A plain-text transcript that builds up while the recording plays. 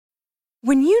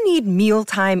When you need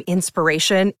mealtime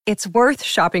inspiration, it's worth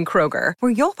shopping Kroger,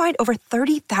 where you'll find over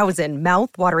 30,000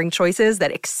 mouth-watering choices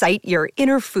that excite your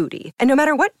inner foodie. And no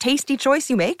matter what tasty choice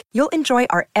you make, you'll enjoy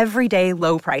our everyday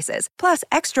low prices, plus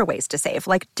extra ways to save,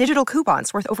 like digital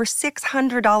coupons worth over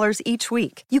 $600 each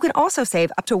week. You can also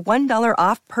save up to $1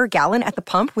 off per gallon at the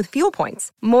pump with fuel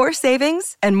points. More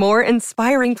savings and more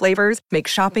inspiring flavors make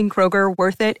shopping Kroger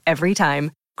worth it every time.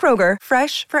 Kroger,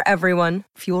 fresh for everyone.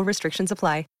 Fuel restrictions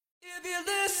apply. If you're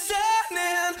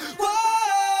listening,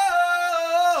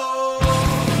 whoa.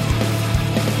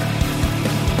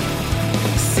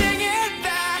 Sing it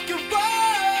back and whoa.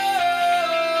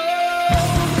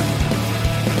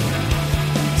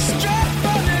 Straight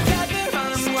from the tether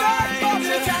unwind.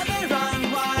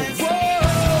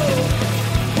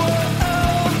 Whoa, whoa,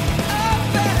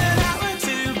 up and out where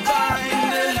to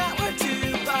find.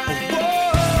 Whoa,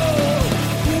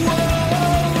 whoa.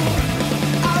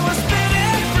 I was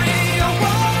spinning free,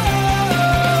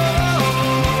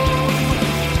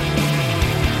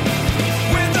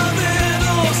 with a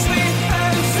little sweet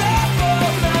and simple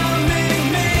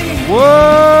sounding me.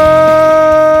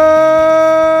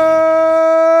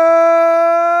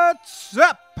 What's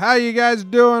up? How you guys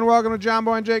doing? Welcome to John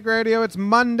Boy and Jake Radio. It's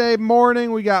Monday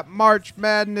morning. We got March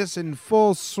Madness in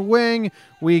full swing.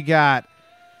 We got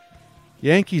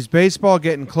Yankees baseball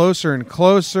getting closer and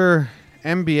closer.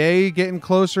 NBA getting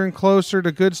closer and closer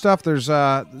to good stuff. There's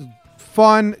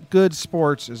fun, good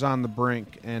sports is on the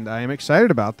brink, and I am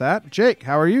excited about that. Jake,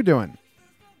 how are you doing?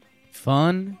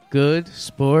 Fun, good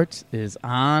sports is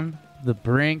on the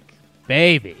brink,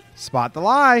 baby. Spot the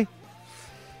lie.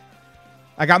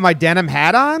 I got my denim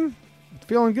hat on.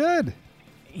 Feeling good.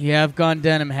 Yeah, I've gone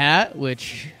denim hat,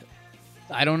 which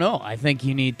I don't know. I think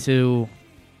you need to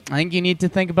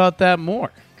think about that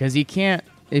more, because you can't.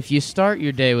 If you start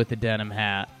your day with a denim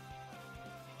hat,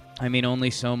 I mean,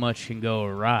 only so much can go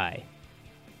awry.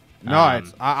 No,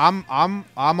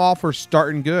 I'm all for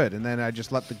starting good, and then I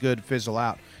just let the good fizzle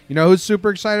out. You know who's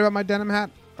super excited about my denim hat?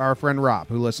 Our friend Rob,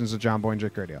 who listens to John Boy and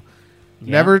Jake Radio.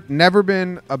 Yeah. Never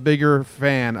been a bigger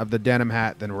fan of the denim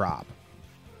hat than Rob.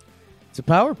 It's a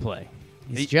power play.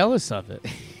 He's jealous of it.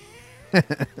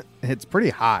 It's pretty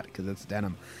hot because it's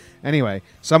denim. Anyway,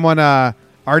 someone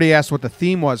already asked what the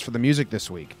theme was for the music this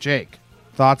week. Jake,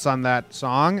 thoughts on that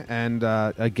song and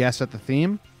a guess at the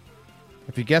theme?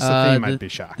 If you guess the theme, I'd be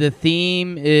shocked. The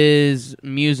theme is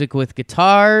music with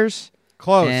guitars.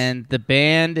 Close. And the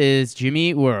band is Jimmy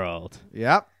Eat World.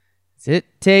 Yep. It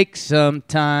takes some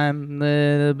time,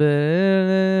 little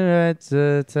bit,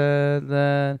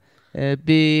 it'd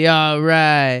be all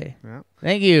right. Yep.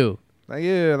 Thank you. Thank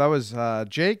you. That was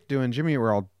Jake doing Jimmy Eat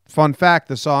World. Fun fact,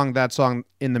 that song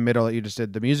in the middle that you just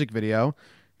did, the music video,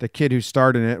 the kid who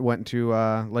starred in it went to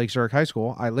Lake Zurich High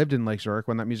School. I lived in Lake Zurich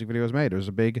when that music video was made. It was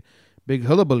a big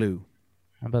hullabaloo.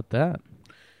 How about that?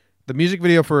 The music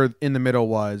video for In the Middle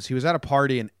was, he was at a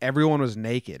party and everyone was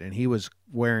naked and he was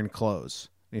wearing clothes.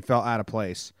 And he felt out of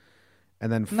place. And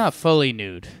then Not fully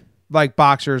nude. like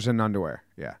boxers and underwear.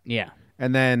 Yeah. Yeah.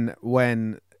 And then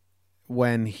when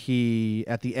he,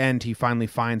 at the end, he finally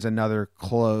finds another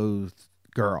clothed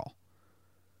girl.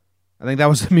 I think that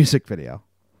was the music video.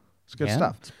 It's good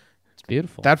stuff. It's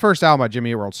beautiful. That first album by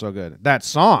Jimmy Eat World's so good. That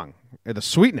song, the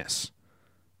sweetness,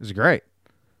 is great.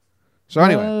 So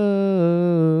anyway,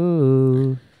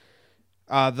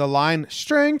 the line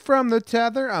 "string from the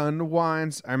tether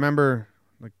unwinds." I remember,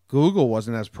 like, Google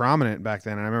wasn't as prominent back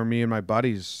then, and I remember me and my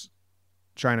buddies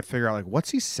trying to figure out, like,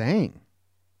 what's he saying?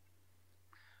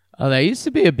 Oh, that used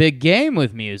to be a big game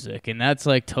with music, and that's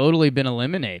like totally been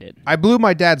eliminated. I blew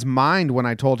my dad's mind when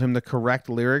I told him the correct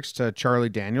lyrics to Charlie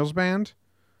Daniels Band.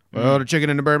 Oh, the chicken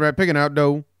in the bread box picking out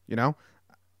dough. You know,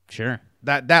 Sure.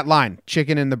 that line,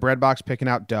 chicken in the bread box picking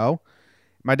out dough.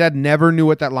 My dad never knew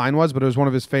what that line was, but it was one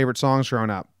of his favorite songs growing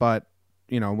up. But,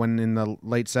 you know, when in the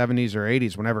late 70s or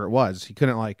 80s, whenever it was, he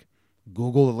couldn't, like,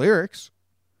 Google the lyrics.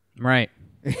 Right.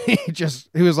 He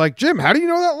was like, Jim, how do you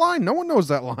know that line? No one knows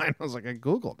that line. I was like, I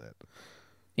Googled it.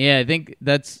 Yeah, I think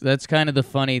that's kind of the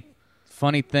funny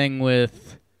thing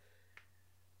with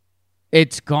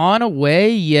it's gone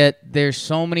away, yet there's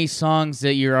so many songs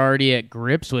that you're already at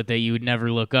grips with that you would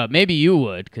never look up. Maybe you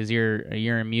would, because you're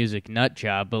a music nut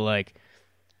job, but like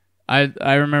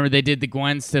I remember they did the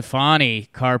Gwen Stefani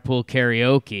Carpool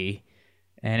Karaoke,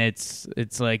 and it's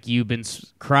like you've been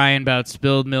crying about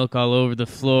spilled milk all over the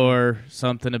floor,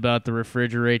 something about the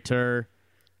refrigerator.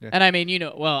 Yeah. And I mean, you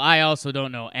know, well, I also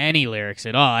don't know any lyrics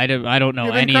at all. I don't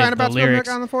know any of the about lyrics.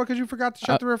 Milk on the floor because you forgot to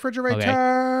shut the refrigerator.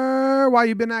 Okay. Why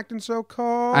you been acting so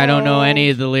cold? I don't know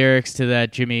any of the lyrics to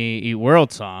that Jimmy Eat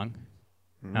World song.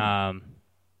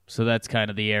 So that's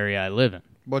kind of the area I live in.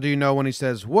 Well, do you know when he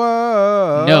says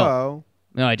whoa?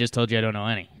 No, I just told you I don't know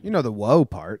any. You know the whoa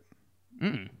part.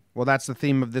 Mm. Well, that's the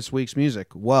theme of this week's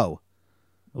music. Whoa.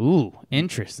 Ooh,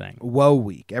 interesting. Whoa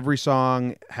week. Every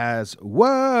song has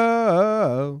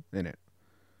whoa in it.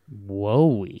 Whoa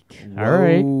week. Whoa All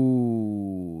right.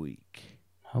 week.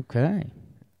 Okay.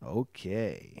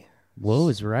 Okay. Whoa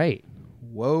is right.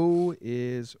 Whoa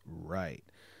is right.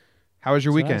 How was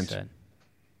your That's what I weekend? said.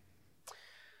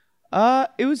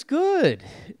 It was good.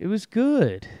 It was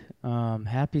good.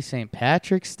 Happy St.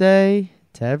 Patrick's Day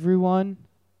to everyone.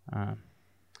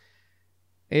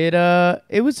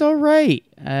 It was all right.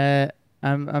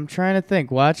 I'm trying to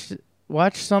think. Watched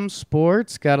some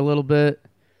sports. Got a little bit.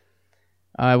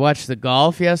 I watched the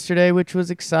golf yesterday, which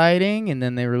was exciting, and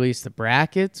then they released the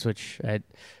brackets, which I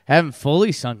haven't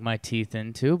fully sunk my teeth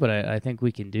into, but I think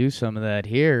we can do some of that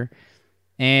here.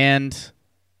 And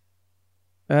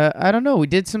I don't know. We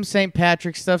did some St.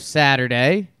 Patrick's stuff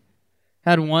Saturday.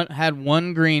 Had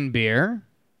one green beer,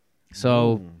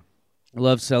 so I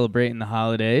love celebrating the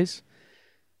holidays.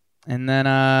 And then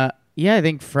I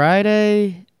think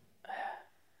Friday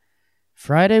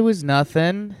was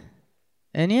nothing.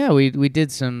 And yeah, we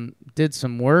did some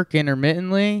work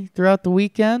intermittently throughout the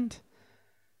weekend.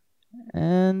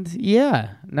 And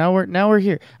yeah, now we're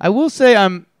here. I will say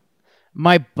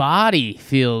my body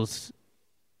feels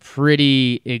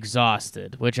pretty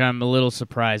exhausted, which I'm a little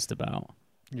surprised about.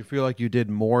 You feel like you did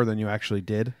more than you actually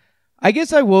did? I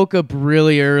guess I woke up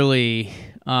really early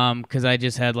because I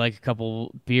just had like a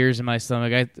couple beers in my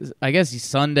stomach. I guess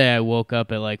Sunday I woke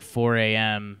up at like 4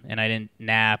 a.m. and I didn't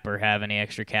nap or have any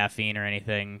extra caffeine or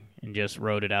anything and just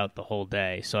rode it out the whole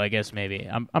day. So I guess maybe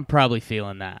I'm probably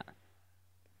feeling that.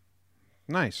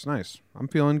 Nice. I'm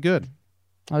feeling good.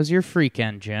 How's your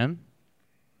freakend, Jim?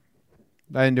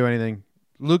 I didn't do anything.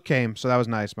 Luke came, so that was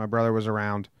nice. My brother was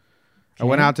around. I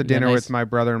went Okay. out to You got dinner nice- with my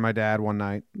brother and my dad one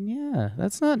night. Yeah,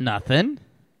 that's not nothing.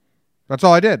 That's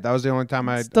all I did. That was the only time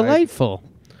It's delightful.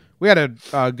 we had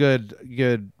a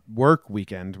good work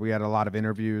weekend. We had a lot of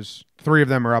interviews. 3 of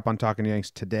them are up on Talking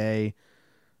Yanks today.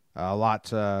 A lot.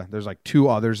 There's like 2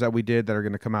 others that we did that are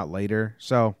going to come out later.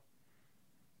 So,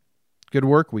 good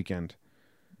work weekend.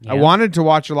 I Yeah. wanted to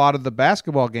watch a lot of the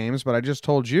basketball games, but I just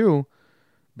told you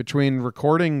between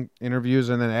recording interviews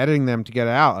and then editing them to get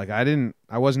it out, like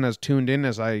I wasn't as tuned in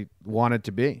as I wanted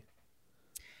to be.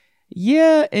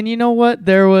 Yeah, and you know what?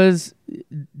 There was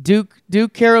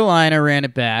Duke Carolina ran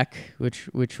it back, which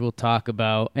we'll talk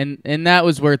about, and that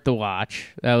was worth the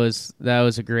watch. That was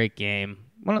a great game.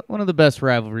 One of the best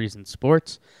rivalries in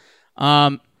sports.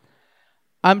 I'm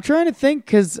trying to think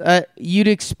because you'd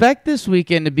expect this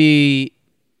weekend to be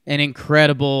an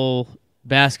incredible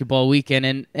basketball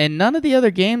weekend, and none of the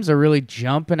other games are really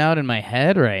jumping out in my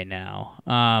head right now.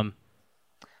 I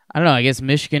don't know. I guess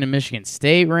Michigan and Michigan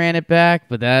State ran it back,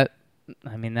 but that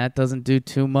doesn't do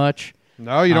too much.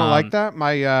 No, you don't like that?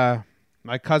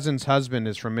 My cousin's husband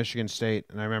is from Michigan State,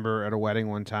 and I remember at a wedding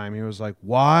one time he was like,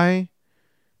 "Why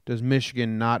does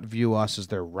Michigan not view us as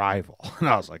their rival?" And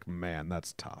I was like, "Man,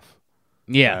 that's tough.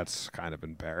 Yeah, That's kind of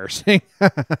embarrassing."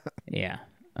 yeah.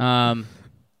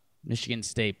 Michigan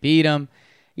State beat them.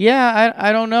 Yeah,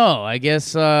 I don't know. I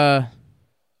guess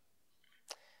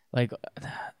like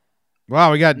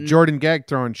Wow, we got Jordan Gegg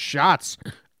throwing shots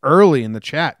early in the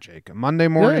chat, Jake. A Monday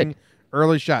morning,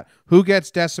 early shot. Who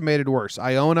gets decimated worse,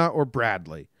 Iona or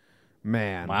Bradley?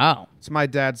 Man. wow. It's my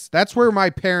dad's. That's where my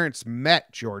parents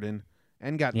met, Jordan,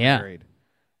 and got Yeah. married.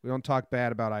 We don't talk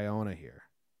bad about Iona here.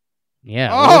 Yeah.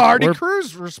 Oh, Artie or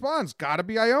Cruz responds, gotta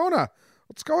be Iona.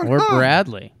 What's going or on?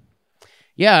 Bradley.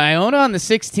 Yeah, Iona on the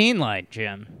 16 line,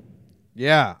 Jim.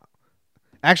 Yeah.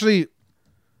 Actually,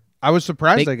 I was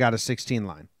surprised They- they got a 16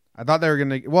 line. I thought they were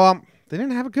going to. Well, they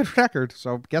didn't have a good record,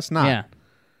 so guess not. Yeah.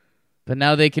 But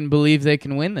now they can believe they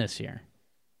can win this year.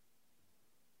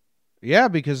 Yeah,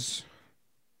 because,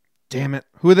 damn it,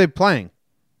 who are they playing?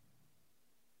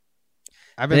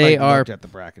 I haven't They looked are- at the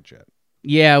bracket yet.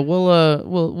 Yeah,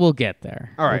 we'll get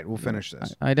there. All right, we'll finish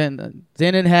this. I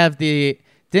didn't have the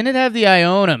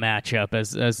Iona matchup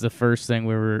as the first thing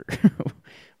we were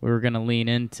we were gonna lean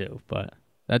into, but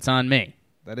that's on me.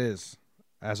 That is,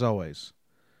 as always.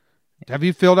 Have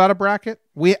you filled out a bracket?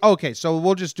 Okay, so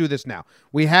we'll just do this now.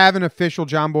 We have an official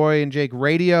John Boy and Jake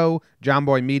Radio, John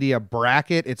Boy Media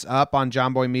bracket. It's up on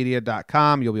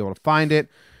johnboymedia.com. You'll be able to find it.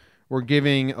 We're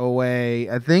giving away,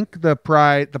 I think the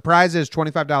prize is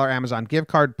 $25 Amazon gift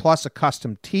card plus a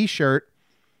custom t-shirt.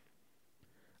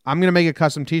 I'm going to make a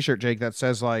custom t-shirt, Jake, that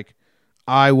says like,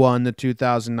 I won the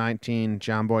 2019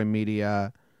 John Boy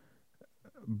Media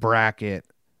bracket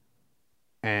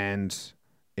and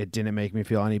it didn't make me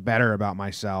feel any better about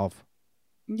myself.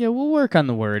 Yeah, we'll work on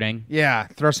the wording. Yeah,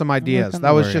 throw some ideas. on That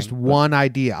the was wording, just but- one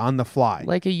idea on the fly.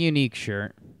 Like a unique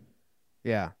shirt.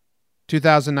 Yeah.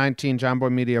 2019 John Boy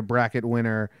Media bracket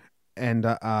winner and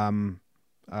I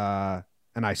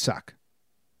suck.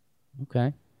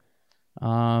 Okay.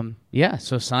 Yeah,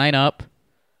 so sign up.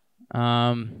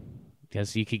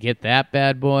 Guess you could get that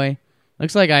bad boy.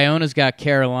 Looks like Iona's got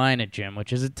Carolina, Jim,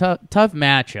 which is a tough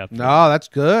matchup. No, that's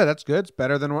good. That's good. It's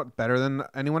better than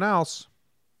anyone else.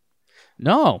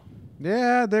 No.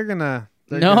 Yeah, they're gonna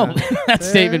That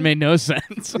statement made no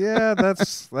sense. Yeah,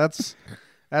 that's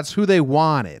who they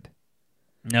wanted.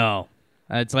 No.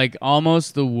 It's like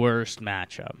almost the worst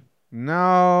matchup.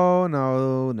 No.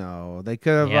 They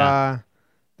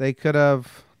could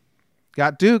have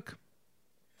got Duke.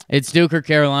 It's Duke or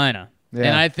Carolina. Yeah.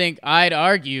 And I think I'd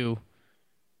argue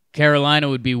Carolina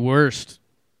would be worse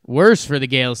for the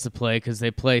Gales to play because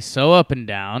they play so up and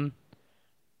down.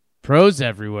 Pros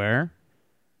everywhere.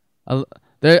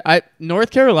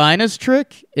 North Carolina's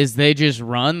trick is they just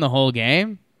run the whole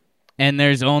game, and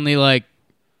there's only like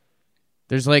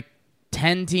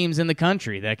 10 teams in the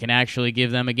country that can actually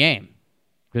give them a game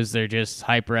because they're just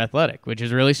hyper athletic, which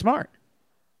is really smart.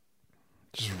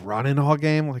 Just running all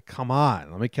game? Like, come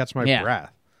on. Let me catch my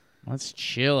breath. Let's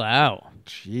chill out.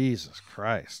 Jesus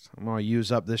Christ. I'm going to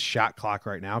use up this shot clock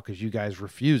right now because you guys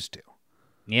refuse to.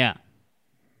 Yeah.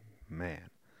 Man.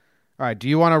 All right. Do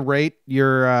you want to rate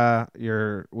your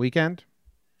weekend?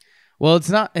 Well, it's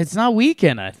not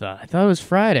weekend, I thought. I thought it was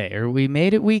Friday. Or we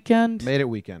made it weekend? Made it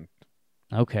weekend.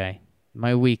 Okay.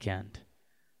 My Weekend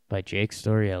by Jake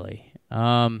Storielli.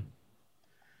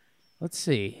 Let's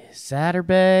see.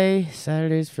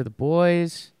 Saturdays for the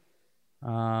boys.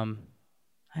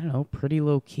 I don't know, pretty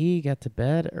low key. Got to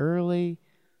bed early.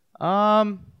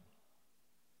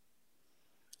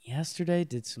 Yesterday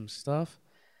did some stuff.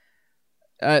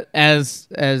 As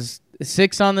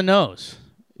 6 on the nose.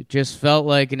 It just felt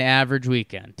like an average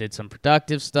weekend. Did some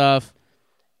productive stuff.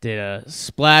 Did a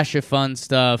splash of fun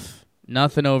stuff.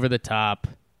 Nothing over the top.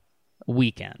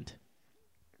 Weekend.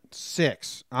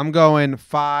 6. I'm going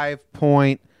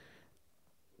 5.8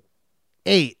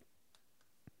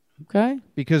 Okay.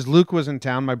 because Luke was in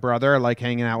town, my brother. I like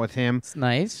hanging out with him. It's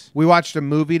nice. We watched a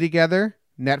movie together,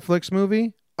 Netflix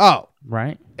movie. Oh,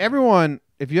 Right. everyone,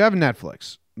 if you have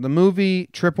Netflix, the movie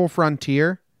Triple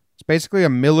Frontier, it's basically a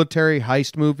military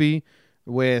heist movie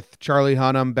with Charlie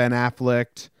Hunnam, Ben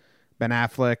Affleck,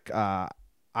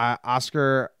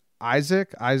 Oscar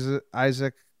Isaac, I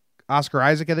think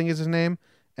is his name,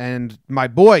 and my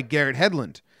boy Garrett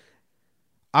Hedlund.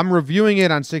 I'm reviewing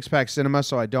it on Six Pack Cinema,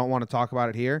 so I don't want to talk about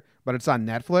it here, but it's on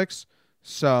Netflix.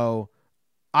 So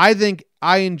I think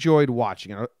I enjoyed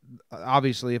watching it.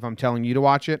 Obviously, if I'm telling you to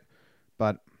watch it,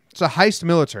 but it's a heist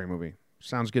military movie.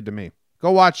 Sounds good to me.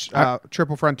 Go watch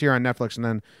Triple Frontier on Netflix, and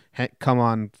then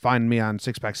find me on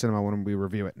Six Pack Cinema when we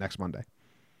review it next Monday.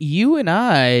 You and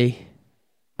I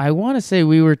want to say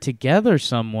we were together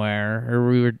somewhere, or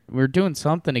we were doing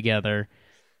something together,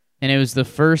 and it was the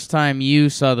first time you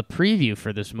saw the preview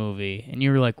for this movie, and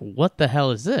you were like, "What the hell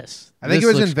is this?" I think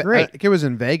This it was looks great. I think it was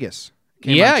in Vegas.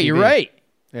 Came Yeah, on you're TV. right.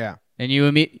 Yeah. And you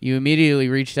immediately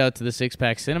reached out to the Six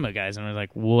Pack Cinema guys and were like,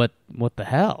 "What the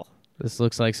hell? This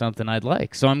looks like something I'd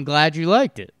like." So I'm glad you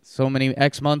liked it. So many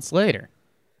X months later.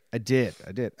 I did.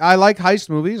 I like heist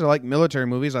movies. I like military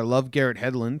movies. I love Garrett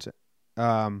Hedlund.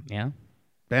 Yeah.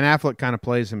 Ben Affleck kind of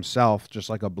plays himself, just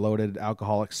like a bloated,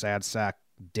 alcoholic, sad sack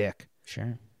dick.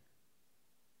 Sure.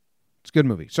 It's a good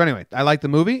movie. So anyway, I like the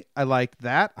movie. I like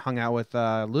that. Hung out with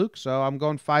Luke, so I'm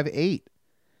going 5.8.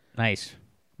 Nice.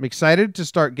 I'm excited to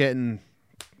start getting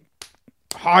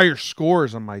higher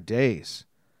scores on my days.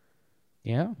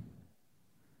 Yeah.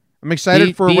 I'm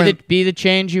excited be the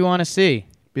change you want to see.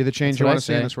 Be the change That's you what want I to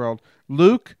see in say. this world.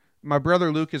 Luke, my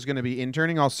brother Luke, is going to be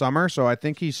interning all summer, so I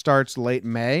think he starts late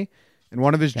May. And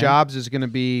one of his jobs is going to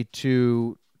be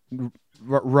to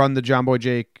run the John Boy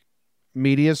Jake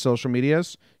social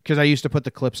medias, because I used to put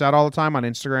the clips out all the time on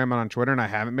Instagram and on Twitter, and I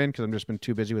haven't been because I've just been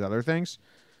too busy with other things.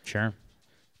 Sure.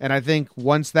 And I think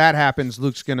once that happens,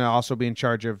 Luke's going to also be in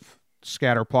charge of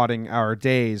scatter plotting our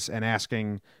days and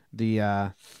asking the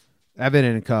Evan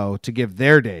and Co. to give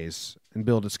their days and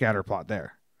build a scatter plot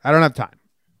there. I don't have time,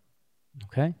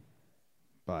 Okay.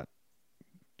 but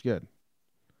good.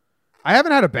 I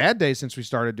haven't had a bad day since we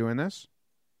started doing this.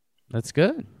 That's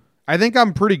good. I think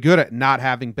I'm pretty good at not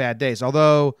having bad days,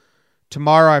 although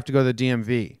tomorrow I have to go to the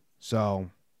DMV. So,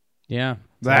 Yeah.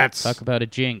 That's- talk about a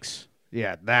jinx.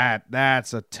 yeah,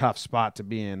 that's a tough spot to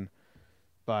be in.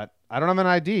 But I don't have an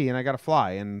ID, and I got to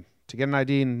fly. And to get an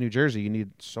ID in New Jersey, you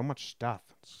need so much stuff.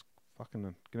 It's fucking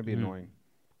going to be annoying.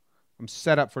 I'm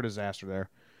set up for disaster there.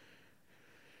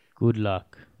 Good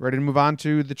luck. Ready to move on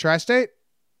to the Tri-State?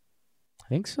 I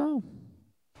think so.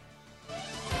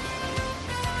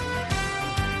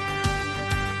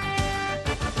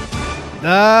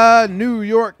 The New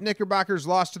York Knickerbockers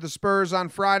lost to the Spurs on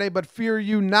Friday, but fear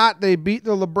you not, they beat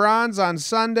the LeBrons on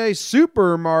Sunday.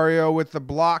 Super Mario with the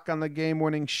block on the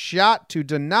game-winning shot to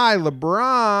deny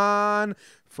LeBron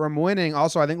from winning.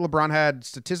 Also, I think LeBron had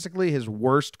statistically his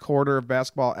worst quarter of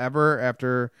basketball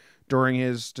ever during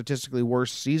his statistically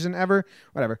worst season ever.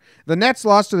 Whatever. The Nets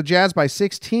lost to the Jazz by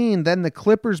 16, then the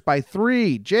Clippers by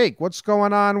 3. Jake, what's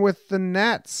going on with the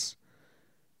Nets?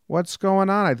 What's going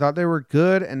on? I thought they were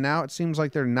good, and now it seems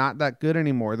like they're not that good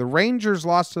anymore. The Rangers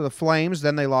lost to the Flames,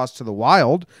 then they lost to the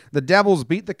Wild. The Devils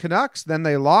beat the Canucks, then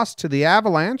they lost to the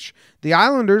Avalanche. The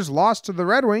Islanders lost to the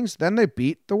Red Wings, then they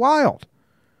beat the Wild.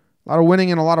 A lot of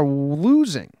winning and a lot of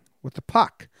losing with the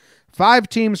puck. 5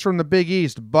 teams from the Big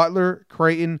East, Butler,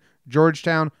 Creighton,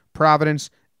 Georgetown,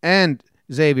 Providence, and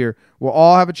Xavier, will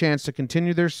all have a chance to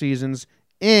continue their seasons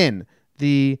in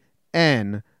the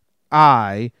NIT.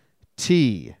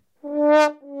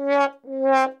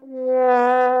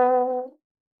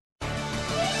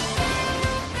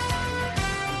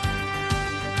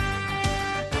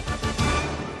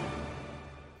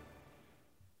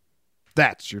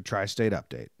 That's your Tri-State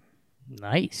update.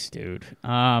 Nice, dude.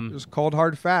 Just cold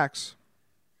hard facts.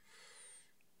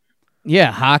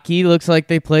 Yeah, hockey looks like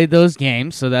they played those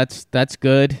games, so that's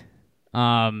good.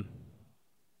 Yeah,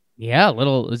 a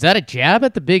little. Is that a jab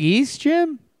at the Big East,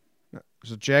 Jim?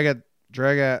 It's a drag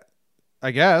at, I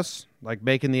guess, like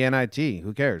making the NIT.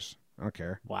 Who cares? I don't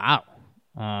care. Wow.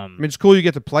 I mean, it's cool you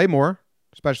get to play more,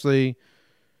 especially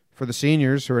for the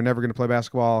seniors who are never going to play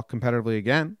basketball competitively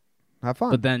again. Have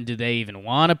fun. But then, do they even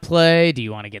want to play? Do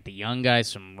you want to get the young guys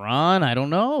some run? I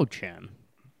don't know, Jim.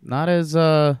 Not as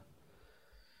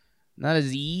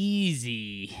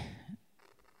easy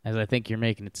as I think you're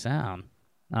making it sound.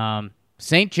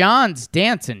 St. John's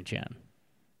dancing, Jim.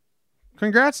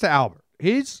 Congrats to Albert.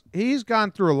 He's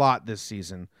gone through a lot this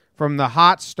season, from the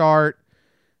hot start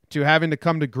to having to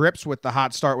come to grips with the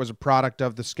hot start was a product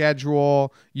of the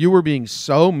schedule. You were being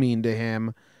so mean to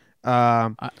him.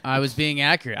 I was being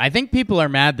accurate. I think people are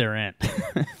mad they're in.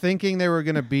 Thinking they were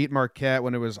going to beat Marquette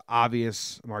when it was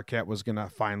obvious Marquette was going to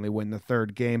finally win the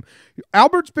third game.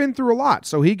 Albert's been through a lot,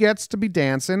 so he gets to be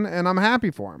dancing, and I'm happy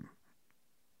for him.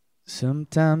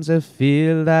 Sometimes I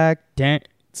feel like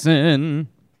dancing.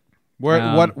 What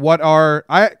are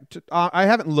I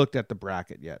haven't looked at the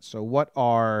bracket yet. So what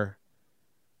are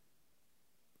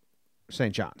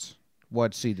St. John's?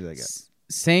 What seed do they get?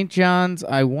 St. John's,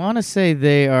 I want to say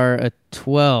they are a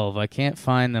 12. I can't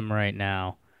find them right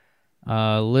now.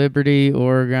 Liberty,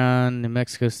 Oregon, New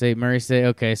Mexico State, Murray State.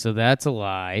 Okay, so that's a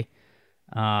lie.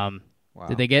 Wow.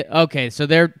 Did they get? Okay, so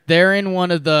they're in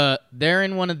one of the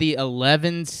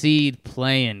 11 seed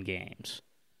play-in games.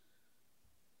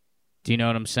 Do you know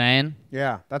what I'm saying?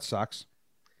 Yeah, that sucks.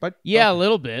 But Yeah, a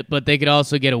little bit, but they could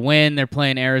also get a win. They're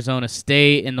playing Arizona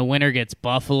State, and the winner gets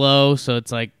Buffalo, so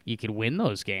it's like you could win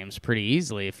those games pretty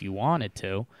easily if you wanted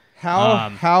to. How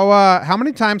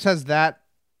many times has that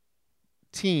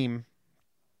team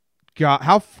got?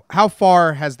 How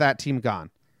far has that team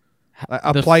gone?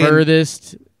 The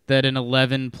furthest that an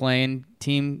 11 playing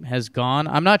team has gone,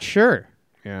 I'm not sure.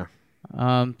 Yeah.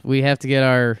 We have to get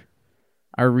our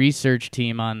research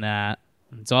team on that.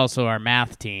 It's also our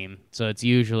math team, so it's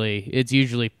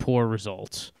usually poor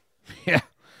results. Yeah.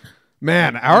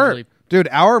 Man,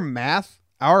 our math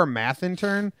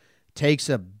intern takes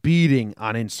a beating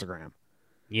on Instagram.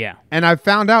 Yeah. And I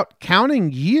found out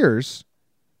counting years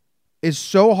is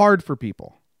so hard for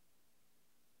people.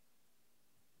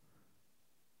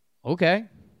 Okay.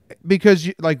 Because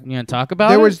you want to talk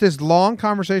about there it? was this long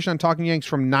conversation on Talking Yanks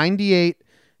from 98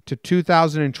 to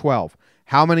 2012.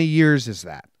 How many years is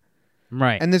that?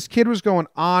 Right. And this kid was going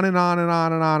on and on and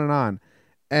on and on and on.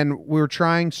 And we were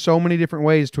trying so many different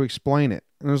ways to explain it.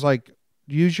 And it was like,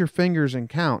 use your fingers and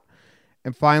count.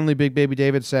 And finally, Big Baby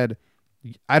David said,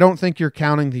 I don't think you're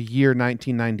counting the year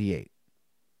 1998.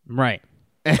 Right.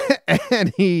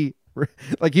 And he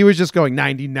was just going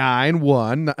 99,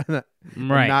 1,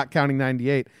 Right. not counting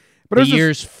 98. But The it was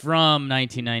years from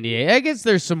 1998. I guess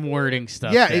there's some wording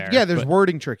stuff there. There's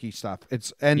wording tricky stuff.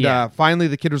 Yeah. Finally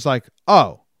the kid was like,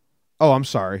 oh, I'm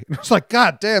sorry. It's like,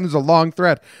 God damn, there's a long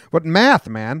thread. But math,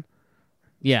 man.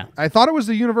 Yeah. I thought it was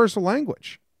the universal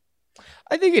language.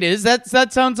 I think it is.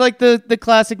 That sounds like the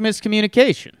classic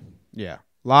miscommunication. Yeah.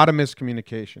 A lot of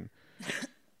miscommunication.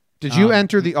 Did you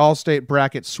enter the All-State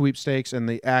bracket sweepstakes and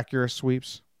the Acura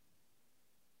sweeps?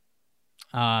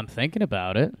 I'm thinking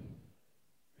about it.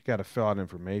 You got to fill out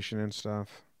information and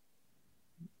stuff.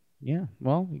 Yeah,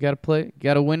 well, you got to play. You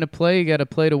got to win to play. You got to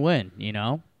play to win. You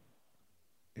know.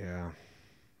 Yeah.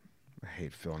 I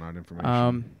hate filling out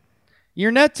information.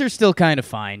 Your Nets are still kind of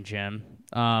fine, Jim.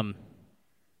 They're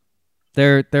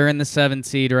in the 7th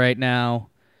seed right now.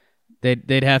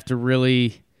 They'd have to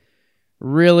really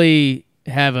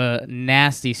have a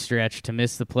nasty stretch to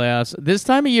miss the playoffs. This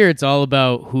time of year, it's all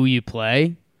about who you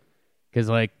play, because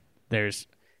like there's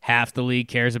half the league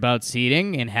cares about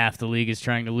seeding, and half the league is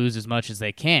trying to lose as much as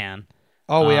they can.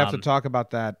 Oh, we have to talk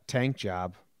about that tank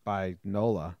job by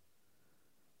Nola.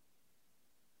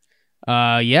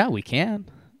 Yeah, we can.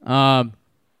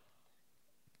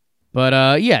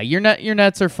 But yeah, your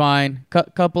Nets are fine.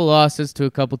 Couple losses to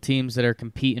a couple teams that are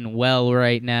competing well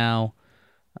right now.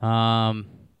 And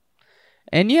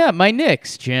yeah, my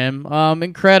Knicks, Jim.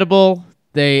 Incredible.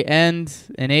 They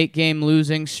end an 8-game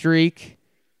losing streak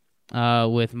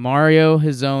with Mario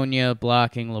Hezonja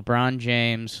blocking LeBron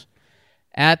James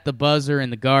at the buzzer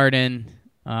in the Garden.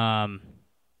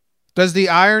 Does the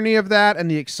irony of that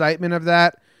and the excitement of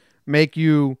that make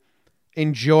you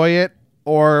enjoy it,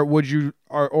 or would you,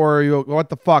 or you, what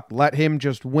the fuck? Let him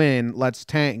just win. Let's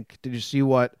tank. Did you see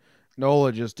what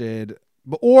Nola just did?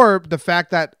 Or the fact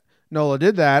that Nola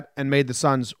did that and made the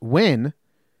Suns win,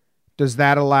 does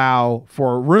that allow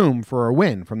for room for a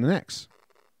win from the Knicks?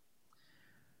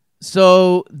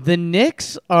 So the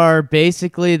Knicks are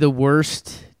basically the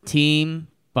worst team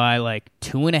by like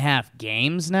 2.5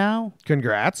 games now.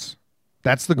 Congrats.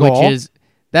 That's the goal.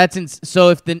 So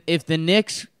if the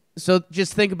Knicks, so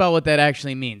just think about what that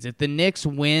actually means. If the Knicks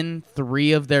win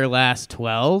 3 of their last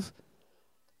 12,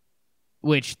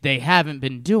 which they haven't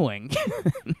been doing,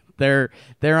 they're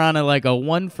on a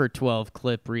 1-for-12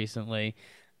 clip recently.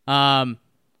 That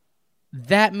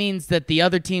means that the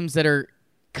other teams that are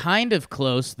kind of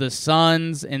close, the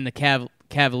Suns and the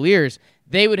Cavaliers,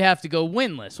 they would have to go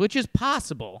winless, which is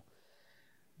possible.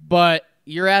 But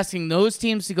you're asking those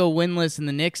teams to go winless and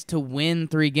the Knicks to win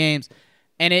 3 games,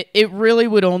 and it really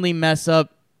would only mess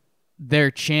up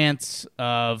their chance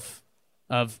with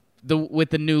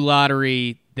the new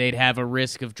lottery. They'd have a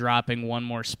risk of dropping one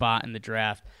more spot in the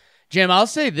draft. Jim, I'll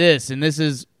say this, and this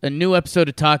is a new episode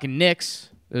of Talking Knicks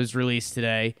that was released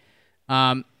today.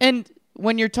 And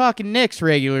when you're talking Knicks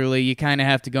regularly, you kind of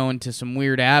have to go into some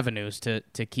weird avenues to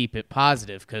keep it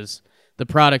positive, because the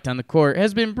product on the court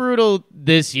has been brutal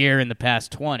this year and the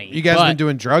past 20. You guys have been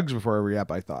doing drugs before every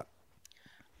app, I thought.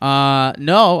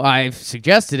 No, I've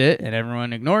suggested it, and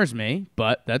everyone ignores me,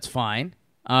 but that's fine.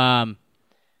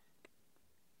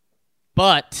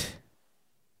 But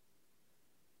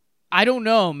I don't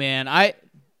know, man.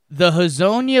 The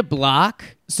Hezonja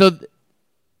block. So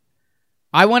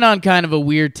I went on kind of a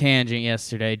weird tangent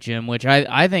yesterday, Jim, which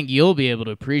I think you'll be able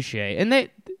to appreciate, and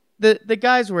the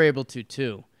guys were able to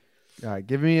too. All right,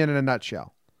 give me it in a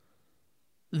nutshell.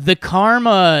 The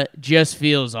karma just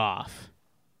feels off.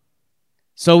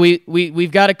 So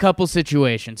we've got a couple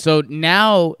situations. So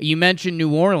now you mentioned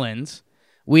New Orleans.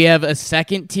 We have a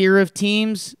second tier of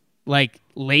teams like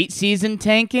late season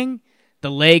tanking.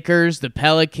 The Lakers, the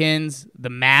Pelicans, the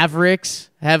Mavericks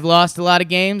have lost a lot of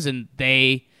games, and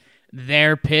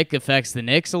their pick affects the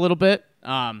Knicks a little bit,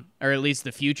 or at least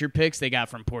the future picks they got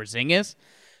from Porzingis.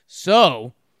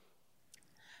 So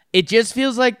it just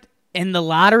feels like, and the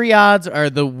lottery odds are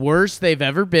the worst they've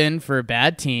ever been for a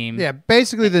bad team. Yeah,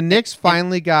 basically the Knicks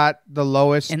finally got the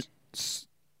lowest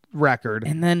record.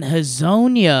 And then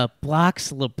Hezonja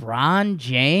blocks LeBron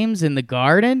James in the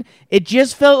Garden. It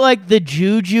just felt like the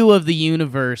juju of the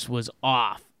universe was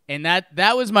off. And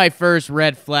that was my first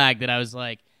red flag that I was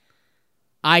like,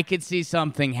 I could see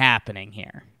something happening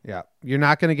here. Yeah, you're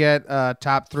not going to get a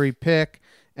top 3 pick,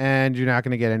 and you're not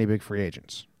going to get any big free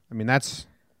agents. I mean, that's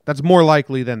more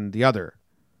likely than the other.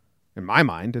 In my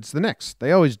mind, it's the Knicks.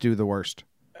 They always do the worst.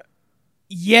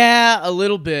 Yeah, a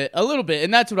little bit,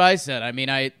 and that's what I said. I mean,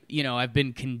 I've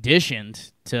been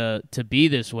conditioned to be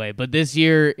this way, but this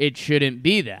year it shouldn't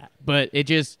be that. But it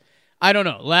just, I don't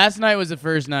know. Last night was the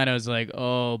first night I was like,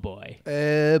 oh boy,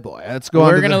 let's go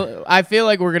on. I feel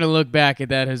like we're gonna look back at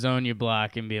that Hezonja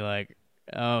block and be like,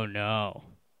 oh no,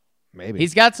 maybe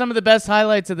he's got some of the best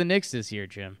highlights of the Knicks this year,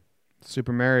 Jim.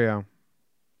 Super Mario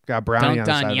got Brownie Dunked on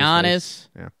the on side Giannis. of his face.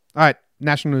 Yeah. All right,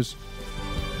 national news.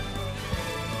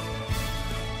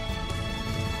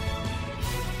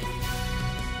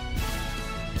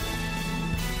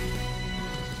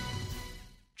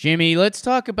 Jimmy, let's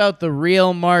talk about the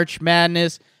real March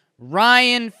Madness.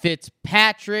 Ryan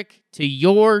Fitzpatrick to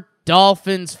your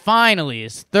Dolphins, finally,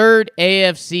 his 3rd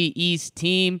AFC East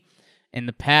team in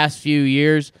the past few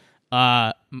years.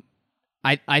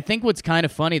 I think what's kind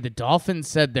of funny, the Dolphins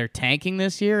said they're tanking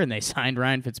this year, and they signed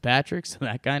Ryan Fitzpatrick, so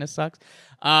that kind of sucks.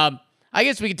 I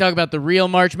guess we could talk about the real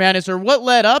March Madness, or what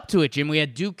led up to it, Jim. We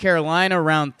had Duke, Carolina,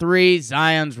 round 3,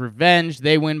 Zion's revenge.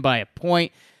 They win by a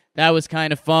point. That was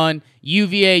kind of fun.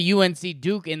 UVA, UNC,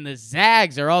 Duke, and the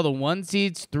Zags are all the 1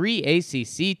 seeds. 3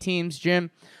 ACC teams,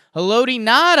 Jim. Haloti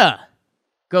Ngata,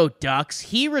 go Ducks.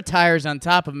 He retires on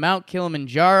top of Mount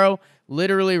Kilimanjaro,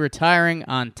 literally retiring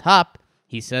on top.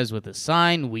 He says with a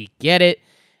sign, we get it.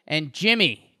 And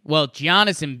Jimmy, well,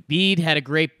 Giannis Embiid had a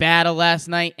great battle last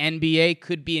night. NBA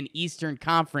could be an Eastern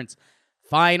Conference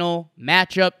final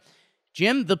matchup.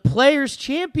 Jim, the Players'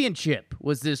 Championship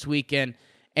was this weekend.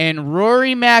 And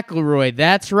Rory McIlroy,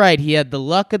 that's right, he had the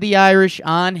luck of the Irish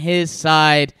on his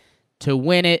side to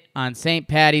win it on St.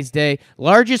 Paddy's Day.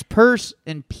 Largest purse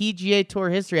in PGA Tour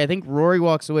history. I think Rory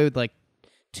walks away with like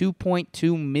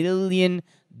 $2.2 million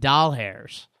doll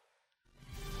hairs.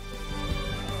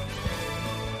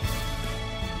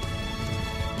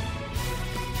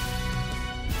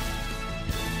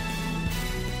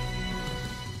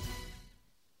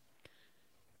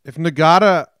 If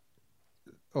Nagata,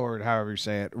 or however you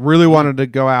say it, really wanted to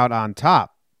go out on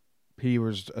top, he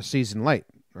was a season late,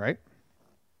 right?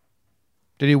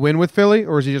 Did he win with Philly,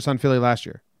 or was he just on Philly last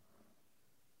year?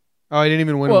 Oh, he didn't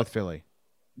even win with Philly.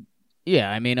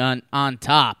 Yeah, I mean, on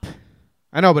top.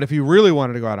 I know, but if he really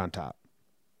wanted to go out on top.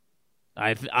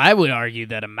 I would argue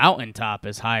that a mountaintop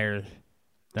is higher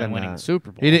than winning the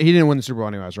Super Bowl. He didn't win the Super Bowl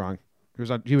anyway. I was wrong.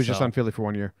 He was just on Philly for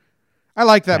 1 year. I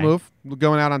like that move,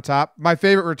 going out on top. My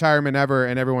favorite retirement ever,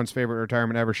 and everyone's favorite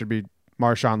retirement ever, should be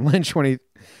Marshawn Lynch when he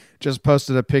just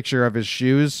posted a picture of his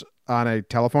shoes on a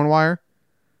telephone wire.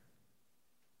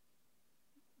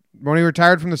 When he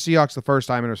retired from the Seahawks the first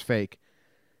time, and it was fake,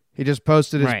 he just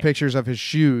posted his pictures of his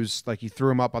shoes, like he threw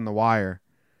them up on the wire.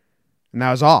 And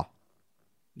that was all.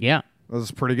 Yeah. That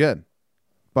was pretty good.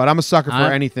 But I'm a sucker for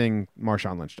anything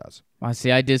Marshawn Lynch does. I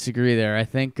see. I disagree there. I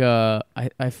think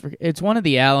it's one of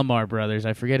the Alomar brothers.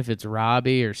 I forget if it's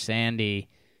Robbie or Sandy,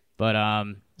 but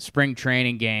spring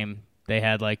training game, they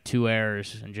had like 2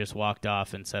 errors and just walked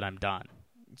off and said, "I'm done."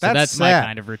 So that's my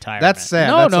kind of retirement. That's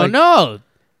sad. No.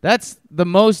 That's the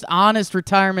most honest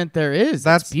retirement there is.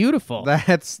 That's beautiful.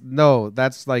 That's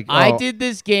like I did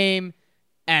this game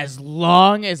as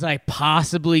long as I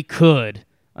possibly could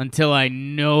until I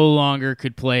no longer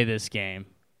could play this game.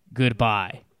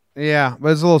 Goodbye. Yeah,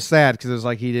 but it's a little sad because it was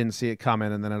like he didn't see it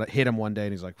coming, and then it hit him one day,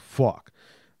 and he's like, fuck.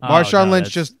 Marshawn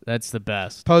Lynch that's the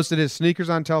best. Posted his sneakers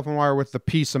on telephone wire with the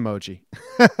peace emoji.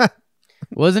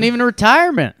 Wasn't even a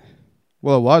retirement.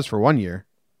 Well, it was for 1 year.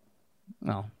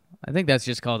 Well, I think that's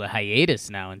just called a hiatus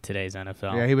now in today's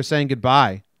NFL. Yeah, he was saying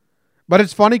goodbye. But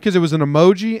it's funny because it was an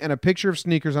emoji and a picture of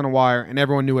sneakers on a wire, and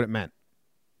everyone knew what it meant.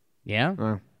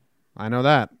 Yeah? I know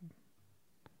that.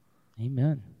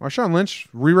 Amen. Marshawn Lynch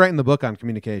rewriting the book on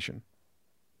communication.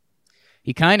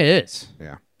 He kind of is.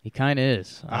 Yeah. He kind of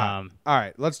is. All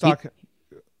right, let's talk.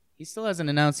 He still hasn't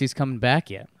announced he's coming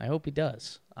back yet. I hope he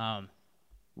does. Well,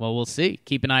 we'll see.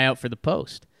 Keep an eye out for the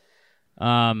post.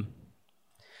 The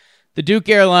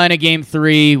Duke-Carolina Game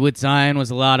 3 with Zion was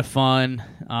a lot of fun.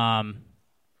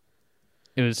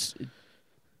 It was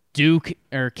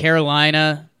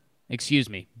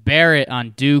Barrett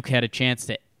on Duke had a chance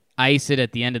to ice it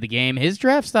at the end of the game. His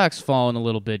draft stock's fallen a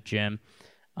little bit, Jim.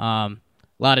 A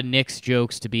lot of Knicks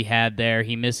jokes to be had there.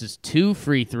 He misses 2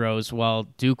 free throws while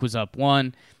Duke was up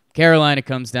 1. Carolina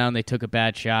comes down. They took a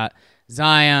bad shot.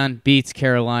 Zion beats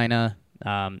Carolina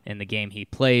in the game he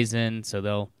plays in,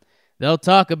 so they'll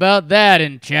talk about that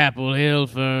in Chapel Hill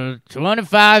for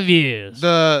 25 years.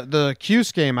 The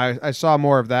Cuse game, I saw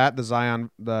more of that,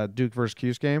 the Duke versus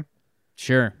Cuse game.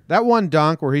 Sure. That one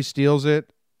dunk where he steals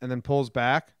it and then pulls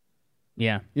back.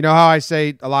 Yeah. You know how I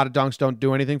say a lot of dunks don't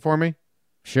do anything for me?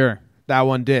 Sure. That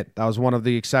one did. That was one of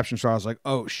the exceptions where I was like,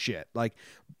 oh, shit.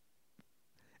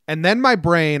 And then my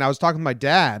brain, I was talking to my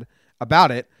dad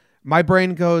about it. My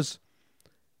brain goes,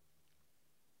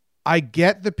 I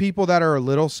get the people that are a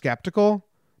little skeptical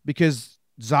because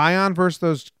Zion versus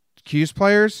those Cuse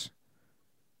players,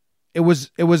 it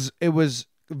was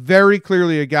very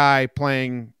clearly a guy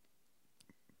playing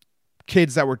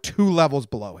kids that were 2 levels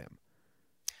below him.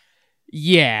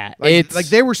 Yeah, like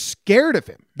they were scared of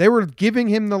him. They were giving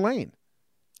him the lane.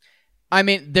 I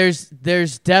mean, there's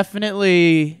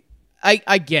definitely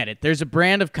I get it. There's a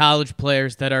brand of college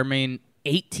players that are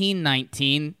 18,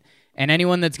 19, and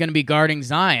anyone that's going to be guarding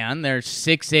Zion, they're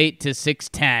 6'8" to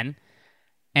 6'10",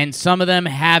 and some of them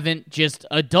haven't just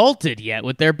adulted yet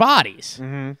with their bodies.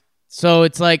 Mm-hmm. So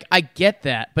it's like, I get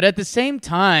that. But at the same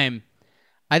time,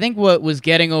 I think what was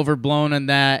getting overblown on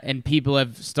that and people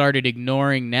have started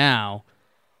ignoring now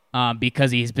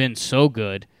because he's been so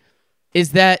good,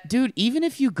 is that, dude, even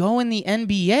if you go in the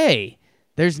NBA,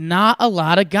 there's not a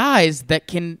lot of guys that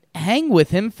can hang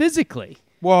with him physically.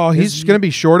 Well, he's going to be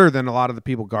shorter than a lot of the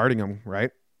people guarding him,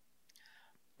 right?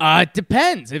 It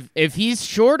depends. If he's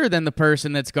shorter than the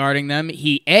person that's guarding them,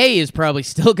 he is probably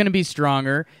still going to be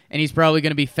stronger, and he's probably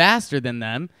going to be faster than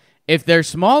them. If they're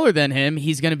smaller than him,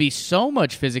 he's going to be so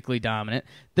much physically dominant.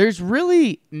 There's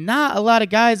really not a lot of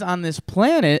guys on this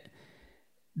planet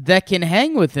that can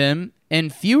hang with him,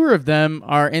 and fewer of them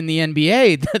are in the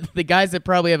NBA. The guys that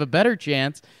probably have a better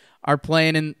chance are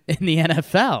playing in the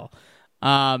NFL.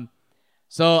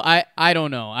 So I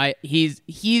don't know.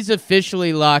 He's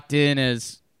officially locked in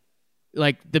as,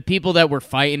 like, the people that were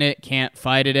fighting it can't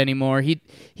fight it anymore.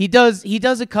 He does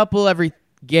a couple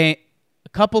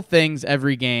things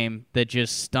every game that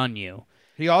just stun you.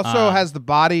 He also has the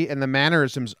body and the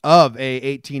mannerisms of a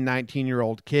 18,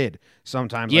 19-year-old kid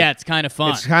sometimes. Yeah, it's kind of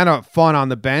fun. It's kind of fun on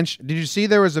the bench. Did you see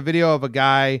there was a video of a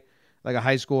guy, like a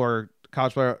high school or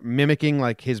college player, mimicking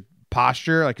like his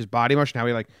posture, like his body motion, how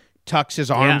he like tucks his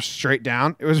arms straight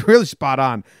down? It was really spot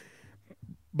on.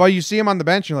 But you see him on the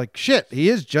bench, and you're like, shit, he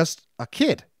is just a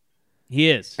kid.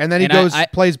 He is. And then he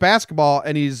plays basketball,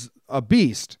 and he's a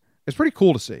beast. It's pretty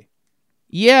cool to see.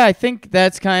 Yeah, I think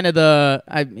that's kind of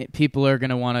people are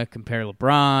going to want to compare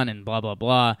LeBron and blah, blah,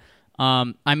 blah.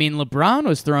 I mean, LeBron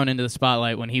was thrown into the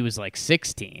spotlight when he was like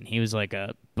 16. He was like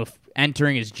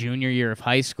entering his junior year of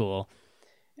high school.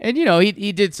 And, you know,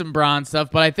 he did some Bron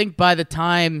stuff, but I think by the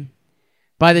time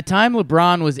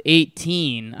LeBron was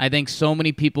 18, I think so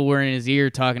many people were in his ear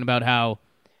talking about how,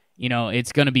 you know,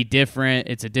 it's going to be different.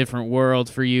 It's a different world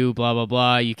for you, blah, blah,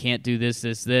 blah. You can't do this.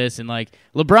 And, like,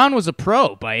 LeBron was a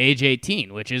pro by age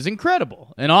 18, which is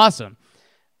incredible and awesome.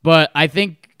 But I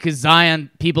think because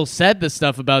Zion, people said this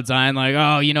stuff about Zion, like,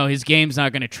 oh, you know, his game's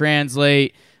not going to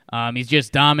translate. He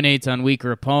just dominates on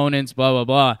weaker opponents, blah, blah,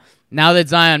 blah. Now that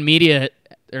Zion Media,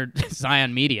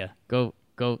 go,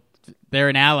 they're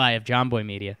an ally of John Boy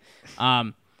Media.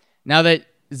 Now that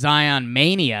Zion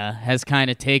Mania has kind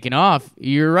of taken off,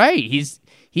 you're right. He's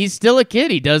still a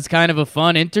kid. He does kind of a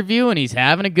fun interview, and he's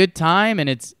having a good time, and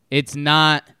it's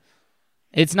not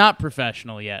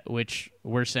professional yet, which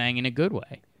we're saying in a good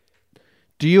way.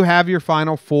 Do you have your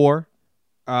final four,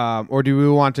 or do we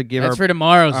want to give That's for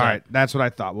tomorrow's? All right, that's what I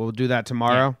thought. We'll do that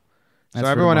tomorrow. So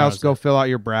everyone else, go fill out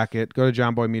your bracket. Go to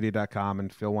johnboymedia.com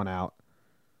and fill one out.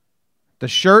 The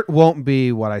shirt won't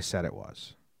be what I said it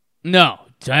was. No,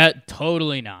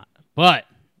 totally not. But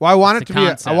I want it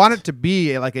to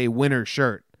be like a winner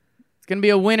shirt. It's gonna be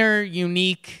a winner,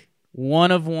 unique, one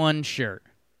of one shirt.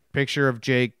 Picture of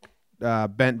Jake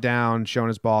bent down, showing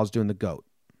his balls, doing the goat.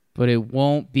 But it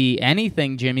won't be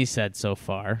anything Jimmy said so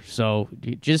far. So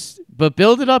but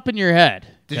build it up in your head.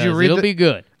 Did you read? It'll be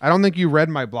good. I don't think you read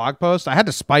my blog post. I had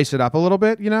to spice it up a little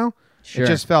bit. You know, Sure. It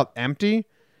just felt empty.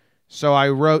 So I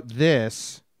wrote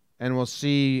this, and we'll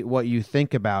see what you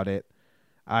think about it.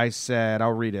 I said,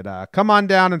 I'll read it. Come on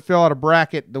down and fill out a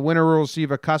bracket. The winner will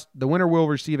receive a custom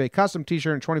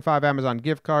T-shirt and 25 Amazon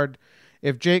gift card.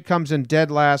 If Jake comes in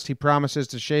dead last, he promises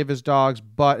to shave his dog's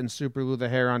butt and super glue the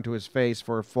hair onto his face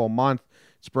for a full month.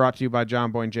 It's brought to you by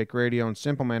John Boy and Jake Radio and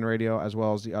Simple Man Radio, as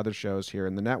well as the other shows here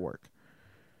in the network.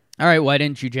 All right, why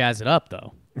didn't you jazz it up,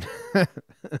 though?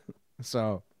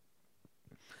 So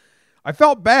I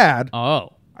felt bad.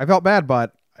 Oh. I felt bad,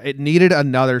 but it needed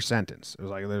another sentence. It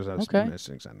was like there's a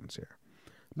missing sentence here.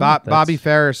 Bobby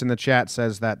Ferris in the chat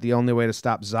says that the only way to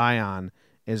stop Zion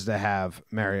is to have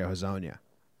Mario Hezonja.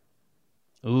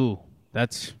 Ooh,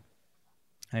 that's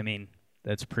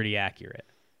pretty accurate.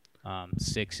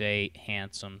 6'8",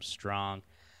 handsome, strong.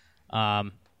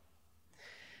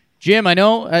 Jim, I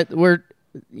know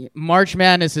March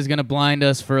Madness is going to blind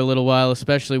us for a little while,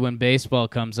 especially when baseball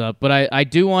comes up. But I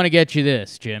do want to get you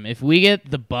this, Jim. If we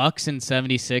get the Bucks and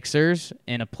 76ers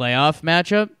in a playoff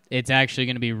matchup, it's actually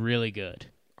going to be really good.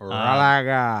 So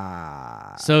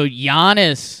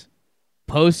Giannis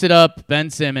posted up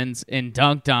Ben Simmons and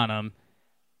dunked on him,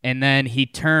 and then he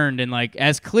turned and, like,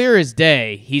 as clear as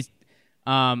day, he's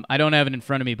I don't have it in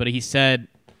front of me, but he said,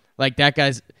 like, that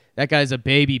guy's a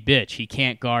baby bitch. He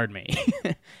can't guard me.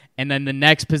 And then the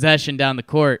next possession down the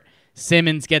court,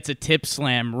 Simmons gets a tip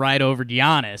slam right over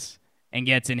Giannis and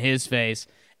gets in his face.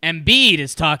 Embiid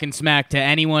is talking smack to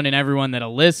anyone and everyone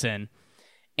that'll listen.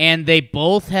 And they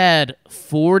both had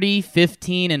 40,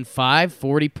 15, and 5,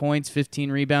 40 points,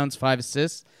 15 rebounds, 5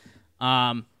 assists.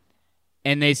 And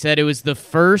they said it was the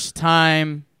first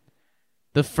time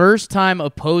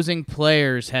opposing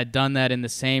players had done that in the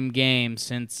same game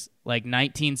since, like,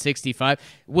 1965.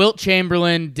 Wilt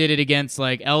Chamberlain did it against,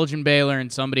 like, Elgin Baylor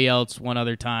and somebody else one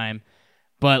other time.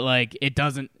 but like it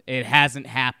hasn't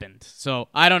happened. So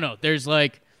I don't know. There's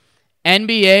like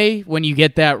NBA, when you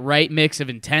get that right mix of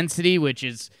intensity, which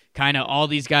is kind of all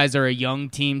these guys are a young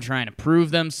team trying to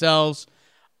prove themselves.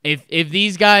 If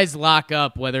these guys lock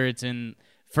up, whether it's in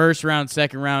first round,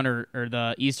 second round, or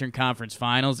the Eastern Conference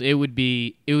Finals, it would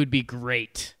be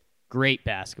great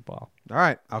basketball. All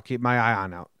right, I'll keep my eye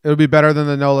on out. It would be better than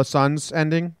the NOLA Suns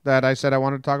ending that I said I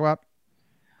wanted to talk about.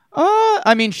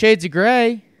 I mean, shades of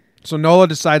gray. So NOLA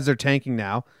decides they're tanking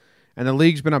now, and the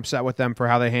league's been upset with them for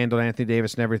how they handled Anthony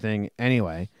Davis and everything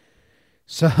anyway.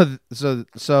 So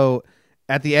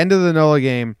at the end of the NOLA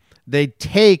game, they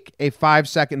take a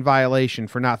 5-second violation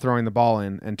for not throwing the ball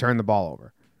in and turn the ball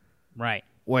over. Right.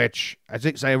 Which I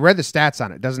think, so I read the stats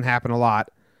on it. It doesn't happen a lot,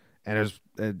 and it was,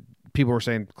 people were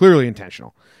saying clearly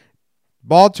intentional.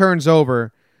 Ball turns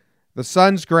over. The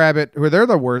Suns grab it. They're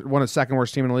the worst, one of the second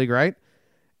worst team in the league, right?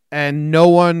 And no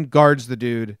one guards the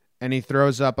dude, and he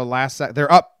throws up a last second.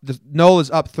 They're up. Nola's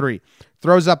up 3.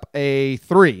 Throws up a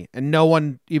 3, and no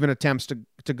one even attempts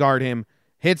to guard him.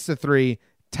 Hits the 3.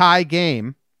 Tie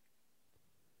game.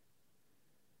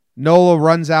 Nola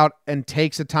runs out and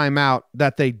takes a timeout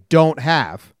that they don't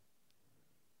have,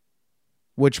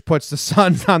 which puts the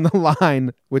Suns on the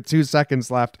line with 2 seconds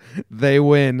left. They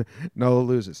win. Nola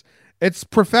loses. It's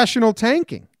professional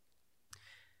tanking.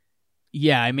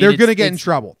 Yeah, I mean, they're going to get in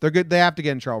trouble. They're good. They have to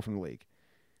get in trouble from the league.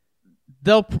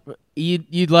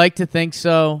 You'd like to think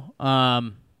so.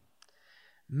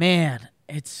 Man,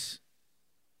 it's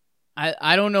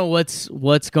I don't know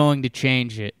what's going to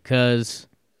change it, because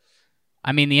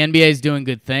I mean, the NBA is doing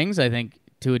good things. I think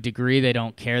to a degree they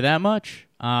don't care that much.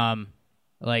 And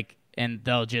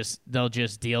they'll just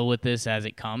deal with this as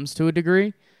it comes to a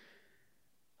degree.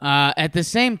 At the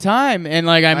same time, and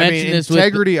like I mentioned, this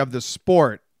integrity of the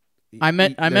sport. I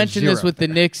mentioned this with the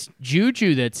Knicks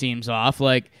juju that seems off.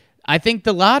 Like, I think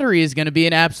the lottery is going to be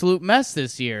an absolute mess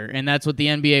this year, and that's what the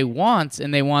NBA wants,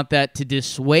 and they want that to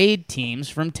dissuade teams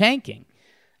from tanking.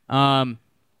 I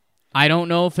don't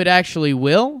know if it actually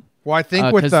will. Well, I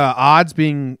think with the odds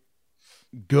being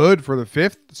good for the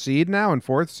 5th seed now and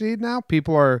 4th seed now,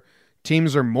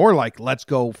 teams are more like, let's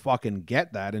go fucking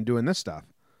get that and doing this stuff.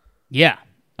 Yeah.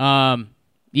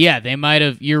 Yeah, they might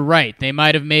have, you're right. They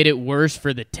might have made it worse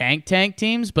for the tank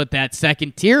teams, but that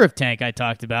second tier of tank I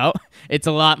talked about, it's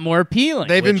a lot more appealing.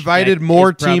 They've invited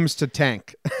more teams to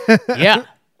tank. Yeah.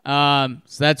 So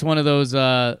that's one of those,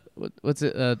 what's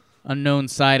it, unknown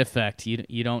side effect.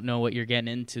 You don't know what you're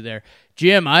getting into there.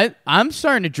 Jim, I'm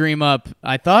starting to dream up.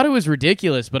 I thought it was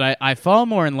ridiculous, but I fall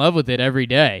more in love with it every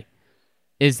day.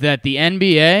 Is that the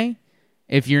NBA,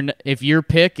 if your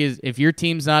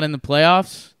team's not in the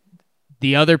playoffs,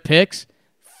 the other picks,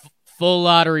 full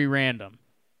lottery random.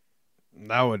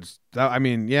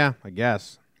 Yeah, I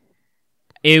guess.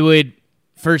 It would,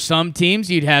 for some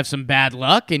teams, you'd have some bad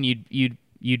luck and you'd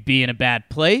be in a bad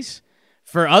place.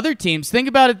 For other teams, think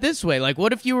about it this way. Like,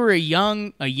 what if you were a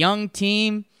young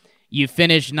team, you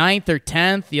finish 9th or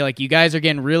 10th, you guys are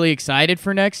getting really excited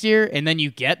for next year, and then you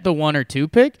get the 1 or 2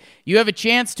 pick? You have a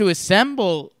chance to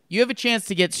assemble, you have a chance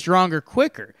to get stronger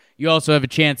quicker. You also have a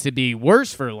chance to be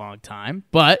worse for a long time,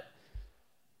 but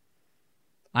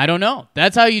I don't know.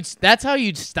 That's how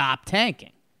you'd stop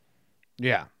tanking.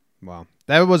 Yeah. Well,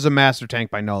 that was a master tank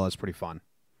by Nola. It's pretty fun.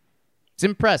 It's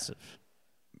impressive.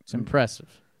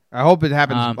 I hope it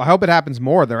happens. I hope it happens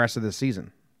more the rest of the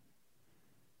season.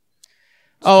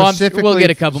 We'll get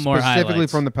a couple more specifically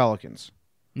highlights from the Pelicans.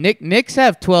 Knicks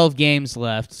have 12 games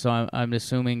left, so I'm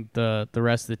assuming the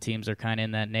rest of the teams are kind of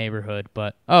in that neighborhood.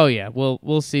 But yeah,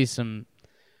 we'll see some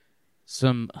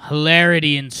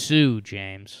hilarity ensue,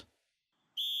 James.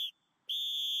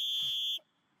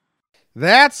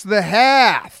 That's the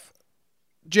half.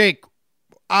 Jake,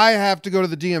 I have to go to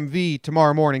the DMV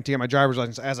tomorrow morning to get my driver's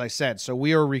license, as I said. So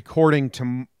we are recording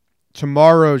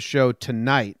tomorrow's show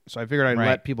tonight. So I figured I'd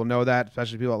let people know that,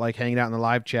 especially people that like hanging out in the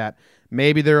live chat.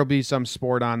 Maybe there will be some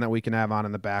sport on that we can have on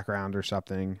in the background or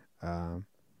something.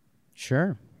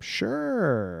 Sure.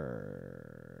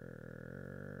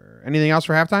 Anything else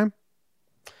for halftime?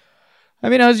 I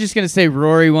mean, I was just going to say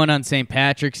Rory won on St.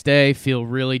 Patrick's Day. Feel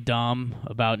really dumb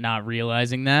about not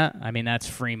realizing that. I mean, that's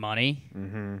free money.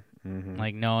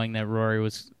 Like knowing that Rory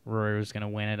was going to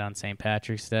win it on St.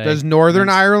 Patrick's Day. Does Northern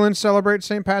Ireland celebrate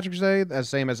St. Patrick's Day the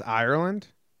same as Ireland?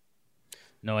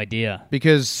 No idea.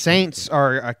 Because Saints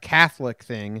are a Catholic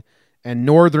thing, and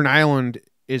Northern Ireland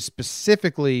is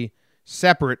specifically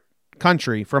separate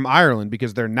country from Ireland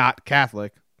because they're not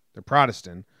Catholic. They're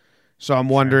Protestant. So I'm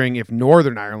wondering if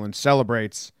Northern Ireland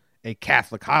celebrates a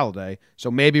Catholic holiday.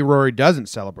 So maybe Rory doesn't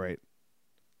celebrate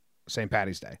St.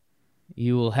 Paddy's Day.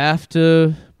 You will have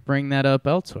to bring that up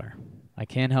elsewhere. I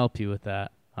can't help you with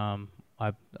that.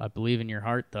 I believe in your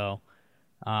heart, though.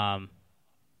 Yeah,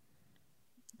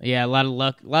 a lot of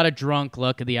luck, a lot of drunk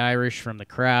luck of the Irish from the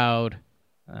crowd.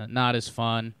 Not as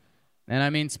fun. And I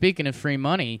mean, speaking of free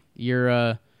money,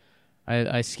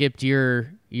 I skipped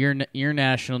your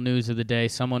national news of the day.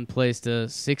 Someone placed a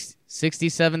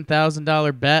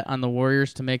 $67,000 bet on the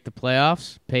Warriors to make the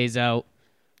playoffs. Pays out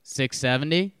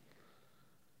 $670.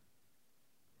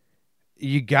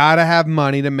 You gotta have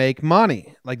money to make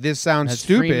money. Like, this sounds That's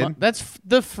free stupid. that's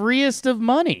the freest of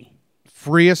money.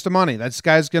 Freest of money. This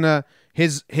guy's gonna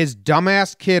his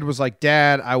dumbass kid was like,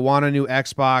 Dad, I want a new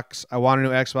Xbox. I want a new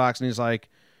Xbox. And he's like,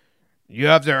 you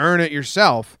have to earn it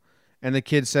yourself. And the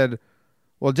kid said,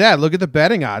 well, Dad, look at the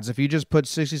betting odds. If you just put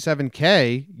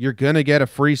 $67K, you're gonna get a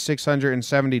free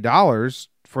 $670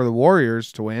 for the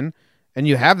Warriors to win. And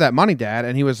you have that money, Dad.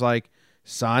 And he was like,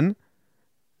 son,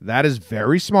 that is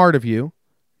very smart of you.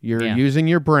 You're using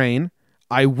your brain.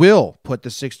 I will put the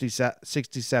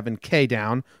 $67K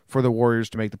down for the Warriors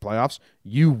to make the playoffs.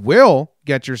 You will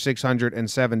get your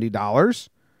 $670,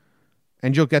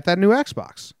 and you'll get that new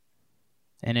Xbox.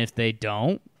 And if they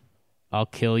don't, I'll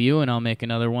kill you, and I'll make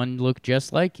another one look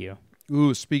just like you.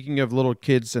 Ooh, speaking of little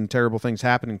kids and terrible things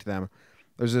happening to them,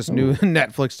 there's this new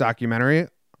Netflix documentary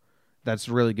that's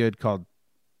really good called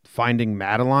Finding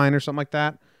Madeline or something like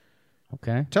that.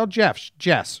 Okay. Tell Jess,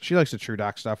 she likes the True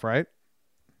Doc stuff, right?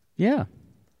 Yeah.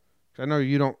 I know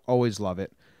you don't always love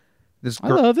it. I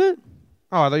love it.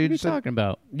 Oh, I thought you What are you just said, talking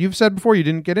about? you've said before you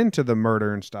didn't get into the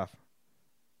murder and stuff.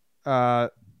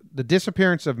 The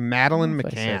disappearance of Madeline I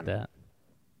said McCann. that.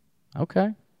 Okay.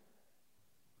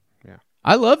 Yeah.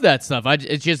 I love that stuff.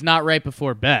 It's just not right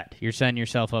before bed. You're setting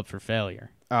yourself up for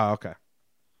failure. Oh, okay.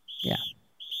 Yeah.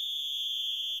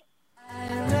 I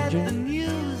read the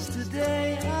news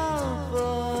today, oh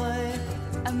boy,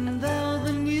 and though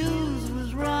the news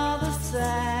was rather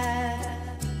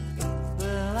sad,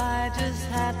 well, I just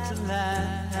had to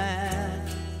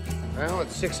laugh. Well,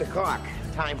 it's 6 o'clock.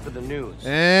 Time for the news.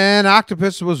 An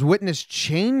octopus was witnessed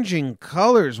changing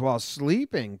colors while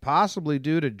sleeping, possibly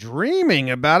due to dreaming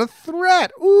about a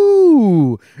threat.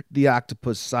 Ooh! The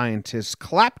octopus scientists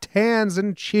clapped hands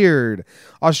and cheered.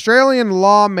 Australian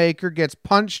lawmaker gets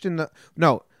punched in the...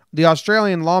 No, the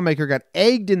Australian lawmaker got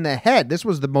egged in the head. This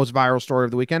was the most viral story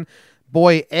of the weekend.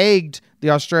 Boy egged the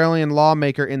Australian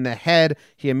lawmaker in the head.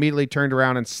 He immediately turned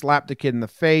around and slapped the kid in the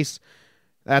face.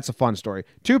 That's a fun story.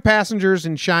 2 passengers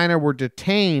in China were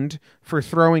detained for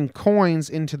throwing coins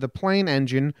into the plane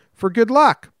engine for good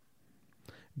luck.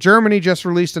 Germany just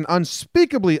released an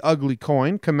unspeakably ugly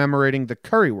coin commemorating the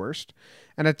currywurst.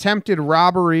 An attempted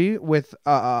robbery with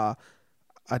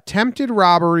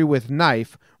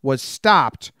knife was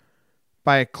stopped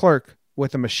by a clerk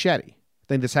with a machete.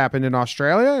 Think this happened in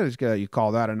Australia? You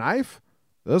call that a knife?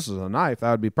 This is a knife. That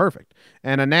would be perfect.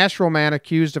 And a Nashville man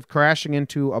accused of crashing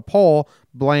into a pole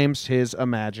blames his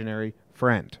imaginary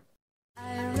friend.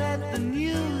 I read the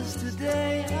news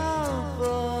today, oh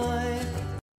boy.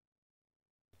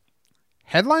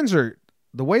 Headlines are...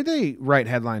 The way they write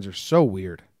headlines are so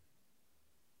weird.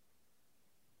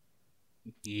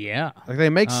 Yeah. Like, they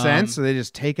make sense, so they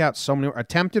just take out so many...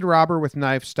 Attempted robber with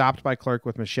knife stopped by clerk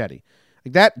with machete.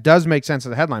 Like, that does make sense of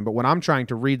the headline, but when I'm trying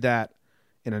to read that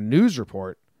in a news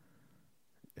report,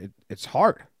 it's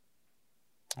hard.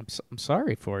 I'm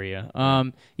sorry for you.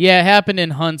 Yeah, it happened in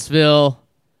Huntsville.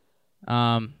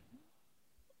 I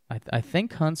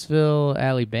think Huntsville,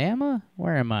 Alabama.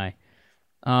 Where am I?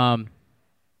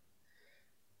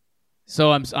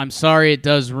 So I'm sorry it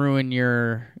does ruin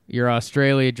your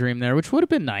Australia dream there, which would have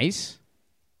been nice.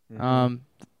 That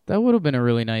would have been a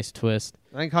really nice twist.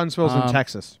 I think Huntsville's in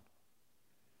Texas.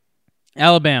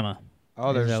 Alabama.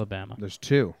 Oh, There's Alabama. There's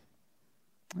 2.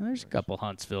 There's a couple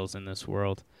Huntsvilles in this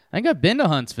world. I think I've been to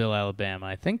Huntsville, Alabama.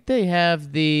 I think they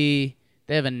have a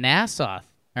NASA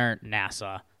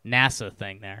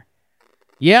thing there.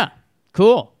 Yeah,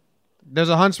 cool. There's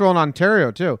a Huntsville in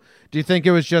Ontario, too. Do you think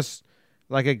it was just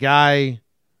like a guy,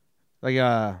 like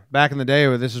back in the day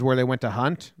where this is where they went to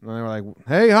hunt? And they were like,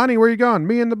 hey, honey, where you going?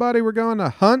 Me and the buddy, we're going to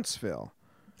Huntsville.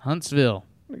 Huntsville.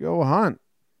 We go hunt.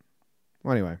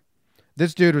 Well, anyway,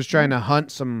 this dude was trying to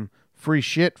hunt some free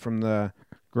shit from the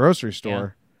grocery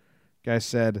store. Guy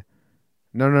said,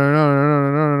 no,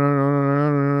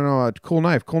 cool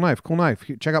knife.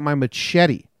 Check out my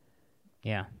machete.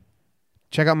 Yeah.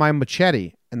 Check out my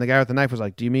machete. And the guy with the knife was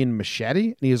like, do you mean machete?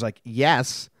 And he was like,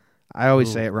 yes. I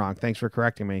always say it wrong. Thanks for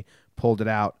correcting me. Pulled it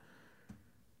out.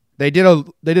 They did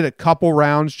a couple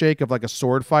rounds, Jake, of like a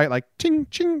sword fight, like ching,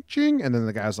 ching, ching. And then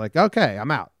the guy was like, okay,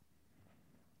 I'm out.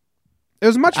 It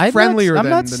was much friendlier I'm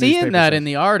than not the seeing newspaper that says. in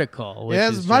the article. Which Yeah,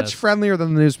 is it's much just- friendlier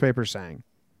than the newspaper saying.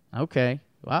 Okay.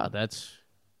 Wow, that's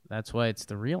why it's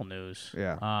the real news.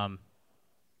 Yeah.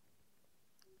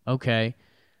 Okay.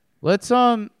 Let's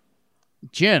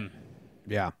Jim,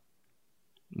 Yeah.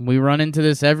 we run into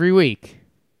this every week.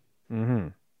 Mm-hmm.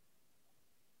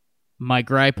 My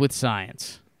gripe with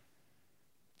science.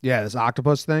 Yeah, this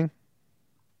octopus thing.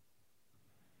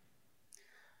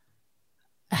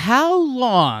 How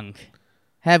long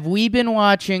have we been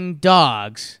watching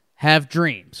dogs have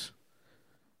dreams?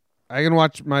 I can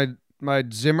watch my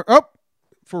Zimmer. Oh,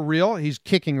 for real? He's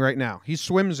kicking right now. He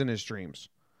swims in his dreams.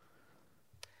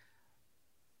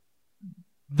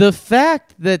 The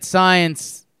fact that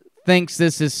science thinks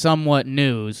this is somewhat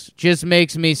news just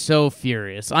makes me so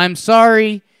furious. I'm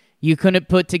sorry you couldn't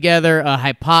put together a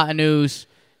hypotenuse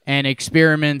and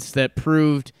experiments that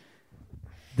proved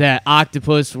that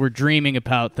octopus were dreaming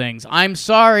about things. I'm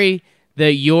sorry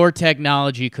that your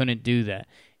technology couldn't do that.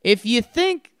 If you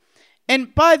think,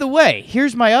 and by the way,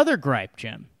 here's my other gripe,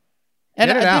 Jim. And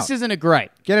Get it this out. isn't a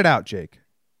gripe. Get it out, Jake.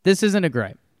 This isn't a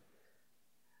gripe.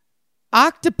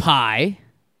 Octopi,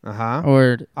 Uh-huh.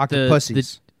 or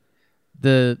Octopussies.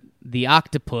 the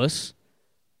octopus,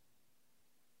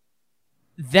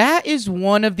 that is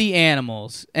one of the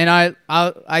animals, and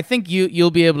I think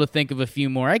you'll be able to think of a few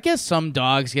more. I guess some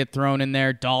dogs get thrown in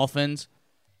there, dolphins.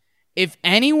 If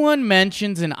anyone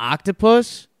mentions an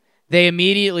octopus, they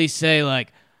immediately say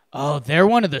like, "Oh, they're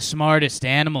one of the smartest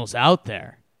animals out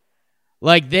there."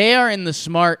 Like they are in the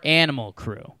smart animal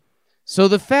crew. So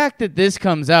the fact that this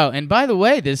comes out, and by the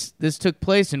way, this took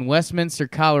place in Westminster,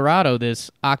 Colorado, this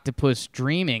octopus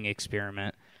dreaming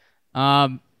experiment.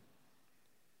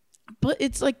 But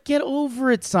it's like, get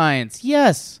over it, science.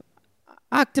 Yes,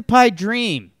 octopi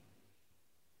dream.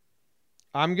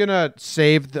 I'm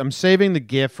saving the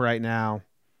GIF right now,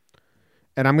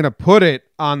 and I'm gonna put it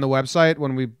on the website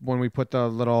when we put the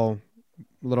little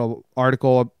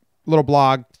article, little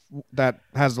blog that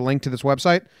has the link to this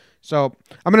website. So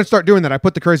I'm gonna start doing that. I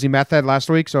put the crazy method last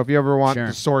week. So if you ever want Sure.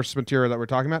 the source material that we're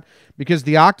talking about, because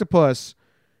the octopus,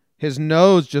 his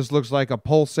nose just looks like a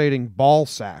pulsating ball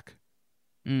sack,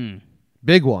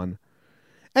 big one,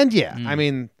 and yeah, I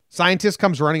mean. Scientist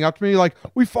comes running up to me like,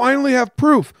 we finally have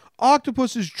proof.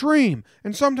 Octopuses dream,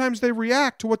 and sometimes they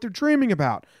react to what they're dreaming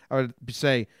about. I would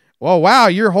say, oh, wow,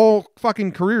 your whole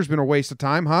fucking career's been a waste of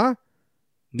time, huh?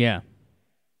 Yeah.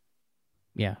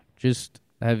 Yeah. Just,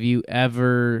 have you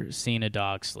ever seen a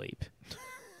dog sleep?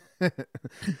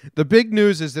 The big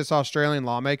news is this Australian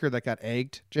lawmaker that got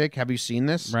egged. Jake, have you seen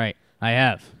this? Right. I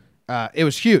have. It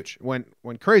was huge. When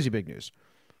crazy big news.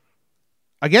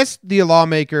 I guess the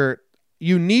lawmaker...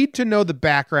 You need to know the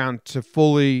background to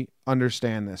fully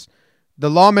understand this. The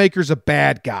lawmaker's a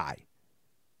bad guy.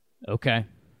 Okay.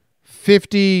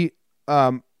 50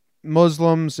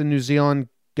 Muslims in New Zealand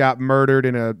got murdered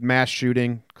in a mass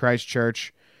shooting,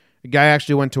 Christchurch. A guy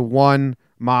actually went to one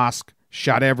mosque,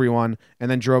 shot everyone, and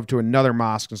then drove to another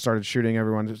mosque and started shooting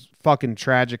everyone. It was fucking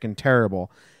tragic and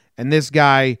terrible. And this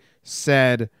guy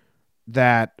said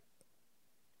that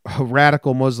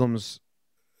radical Muslims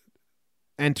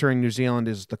entering New Zealand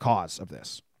is the cause of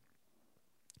this,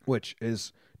 which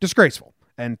is disgraceful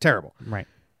and terrible. Right.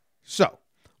 So,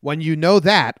 when you know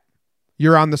that,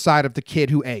 you're on the side of the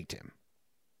kid who egged him.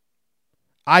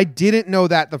 I didn't know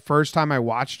that the first time I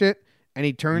watched it, and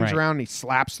he turns Right. around and he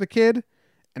slaps the kid,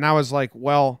 and I was like,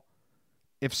 well,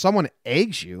 if someone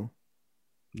eggs you,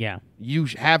 Yeah. you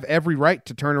have every right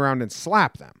to turn around and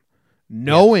slap them.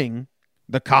 Knowing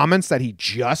the comments that he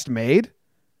just made,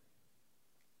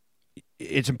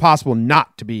 it's impossible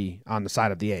not to be on the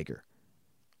side of the egger.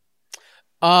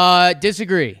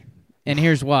 Disagree. And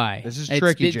here's why. This is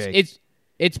tricky, Jake.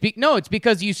 It's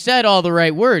because you said all the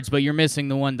right words, but you're missing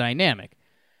the one dynamic.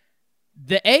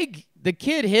 The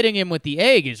kid hitting him with the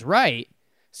egg is right.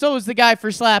 So is the guy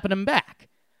for slapping him back.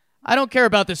 I don't care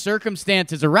about the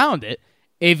circumstances around it.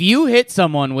 If you hit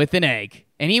someone with an egg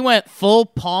and he went full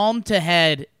palm to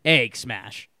head egg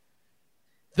smash,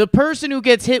 the person who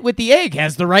gets hit with the egg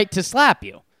has the right to slap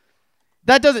you.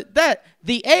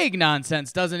 The egg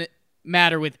nonsense doesn't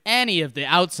matter with any of the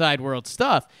outside world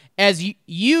stuff. As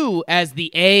you as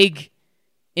the egg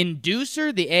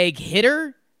inducer, the egg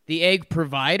hitter, the egg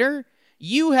provider,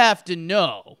 you have to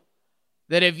know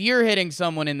that if you're hitting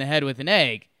someone in the head with an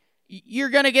egg, you're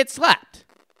going to get slapped.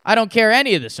 I don't care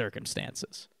any of the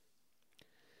circumstances.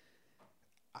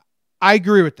 I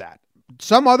agree with that.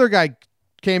 Some other guy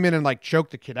came in and like choked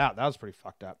the kid out. That was pretty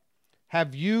fucked up.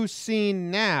 Have you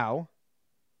seen now?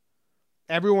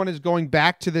 Everyone is going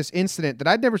back to this incident that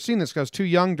I'd never seen this because I was too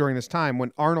young during this time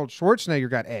when Arnold Schwarzenegger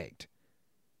got egged.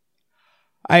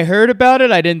 I heard about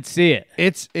it. I didn't see it.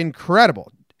 It's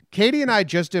incredible. Katie and I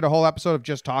just did a whole episode of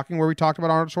Just Talking where we talked about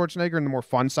Arnold Schwarzenegger and the more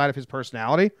fun side of his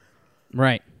personality.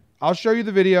 Right. I'll show you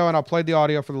the video and I'll play the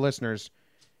audio for the listeners.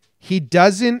 He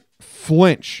doesn't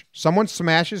flinch. Someone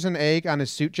smashes an egg on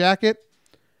his suit jacket.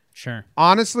 Sure.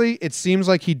 Honestly, it seems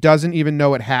like he doesn't even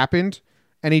know it happened,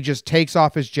 and he just takes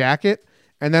off his jacket,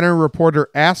 and then a reporter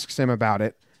asks him about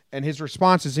it, and his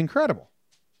response is incredible.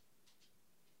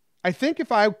 I think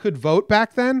if I could vote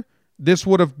back then, this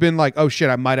would have been like, oh shit,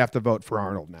 I might have to vote for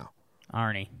Arnold now.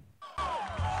 Arnie.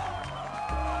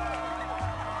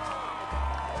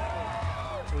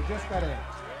 We just got in.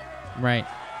 Right.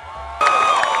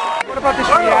 What about this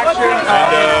reaction?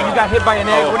 You got hit by an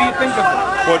egg. What do you think of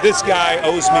it? Well, this guy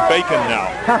owes me bacon now.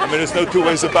 I mean, there's no two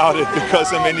ways about it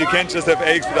because, I mean, you can't just have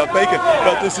eggs without bacon.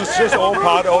 But this is just all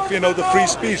part of, the free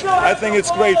speech. I think it's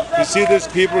great. You see these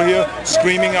people here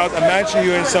screaming out. Imagine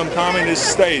you're in some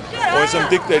communist state or in some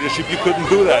dictatorship. You couldn't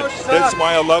do that. That's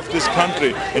why I love this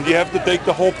country. And you have to take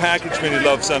the whole package when you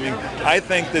love something. I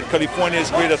think that California is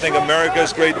great. I think America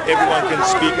is great. Everyone can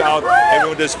speak out.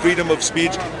 Everyone has freedom of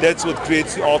speech. That's what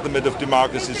creates the ultimate of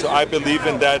democracy. So I believe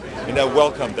in that, and I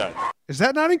welcome that. Is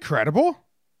that not incredible?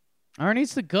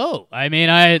 Arnie's the GOAT. I mean,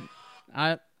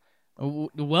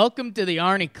 welcome to the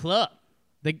Arnie Club.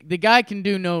 The guy can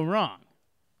do no wrong.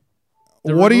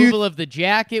 The removal of the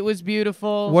jacket was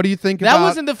beautiful. What do you think that about...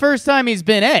 wasn't the first time he's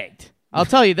been egged. I'll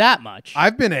tell you that much.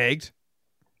 I've been egged.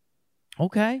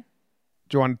 Okay.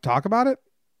 Do you want to talk about it?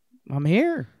 I'm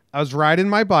here. I was riding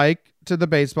my bike to the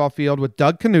baseball field with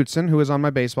Doug Knutson, who is on my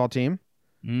baseball team,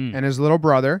 and his little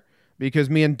brother, because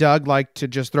me and Doug like to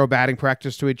just throw batting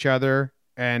practice to each other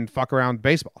and fuck around with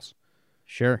baseballs.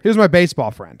 Sure. He was my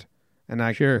baseball friend. And I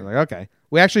was like, okay.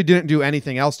 We actually didn't do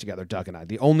anything else together, Doug and I.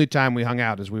 The only time we hung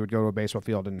out is we would go to a baseball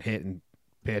field and hit and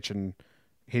pitch and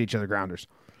hit each other grounders.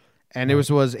 And it was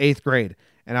 8th grade.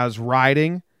 And I was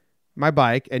riding my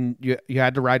bike, and you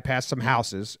had to ride past some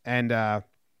houses. And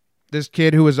this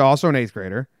kid who was also an 8th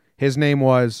grader, his name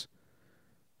was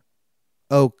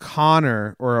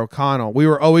O'Connor or O'Connell. We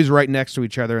were always right next to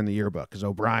each other in the yearbook because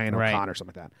O'Brien, O'Connor,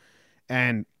 something like that.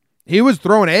 And he was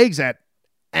throwing eggs at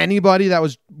anybody that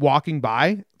was walking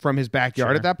by from his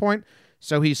backyard at that point.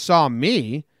 So he saw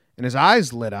me and his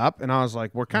eyes lit up, and I was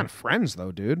like, we're kind of friends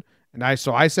though, dude. And I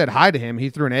said hi to him. He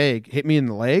threw an egg, hit me in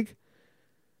the leg.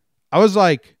 I was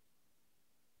like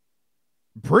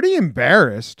pretty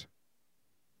embarrassed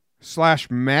 /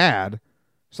 mad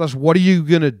 / what are you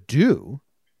going to do?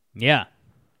 Yeah.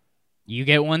 You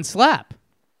get one slap.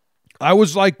 I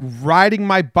was like riding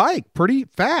my bike pretty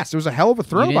fast. It was a hell of a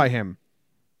throw by him.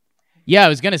 Yeah, I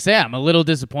was going to say, I'm a little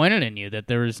disappointed in you that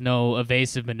there was no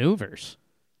evasive maneuvers.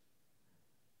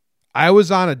 I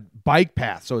was on a bike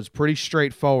path, so it's pretty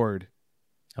straightforward.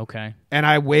 Okay. And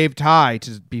I waved hi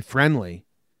to be friendly.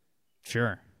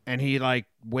 Sure. And he like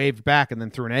waved back and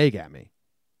then threw an egg at me.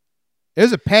 It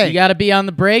was a peg. You got to be on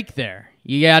the brake there.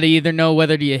 You got to either know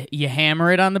whether you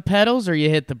hammer it on the pedals or you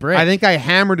hit the brake. I think I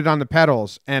hammered it on the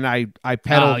pedals, and I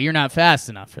pedaled. Oh, you're not fast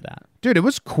enough for that. Dude, it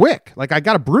was quick. Like, I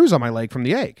got a bruise on my leg from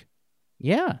the egg.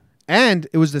 Yeah. And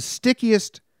it was the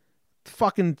stickiest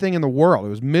fucking thing in the world. It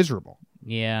was miserable.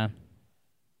 Yeah.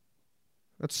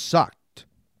 That sucked.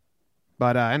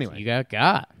 But anyway. You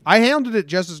got. I handled it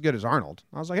just as good as Arnold.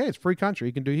 I was like, hey, it's free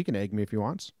country. He can egg me if he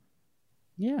wants.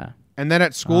 Yeah. And then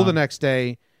at school the next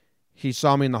day, he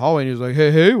saw me in the hallway and he was like,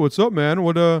 hey, what's up, man?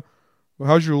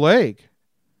 How's your leg?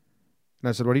 And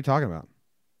I said, what are you talking about?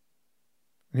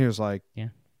 And he was like, yeah.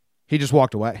 He just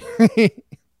walked away.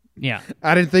 Yeah.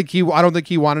 I don't think he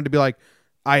wanted to be like,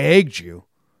 I egged you.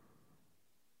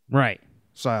 Right.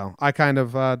 So I kind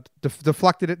of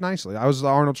deflected it nicely. I was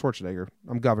Arnold Schwarzenegger.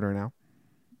 I'm governor now.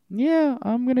 Yeah,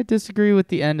 I'm going to disagree with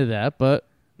the end of that, but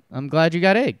I'm glad you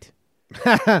got egged.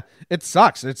 It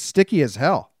sucks. It's sticky as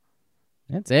hell.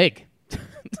 It's egg.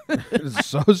 It's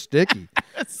so sticky.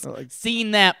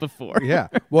 Seen that before. Yeah.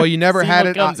 Well, you never had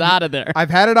it. Comes out of there. I've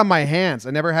had it on my hands.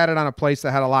 I never had it on a place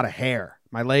that had a lot of hair.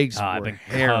 My legs were I've been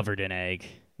hair. covered in egg.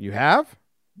 You have?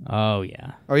 Oh,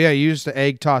 yeah. Oh, yeah. You used to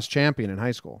egg toss champion in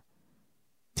high school.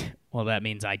 Well, that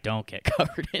means I don't get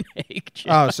covered in egg.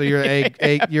 Oh, so you're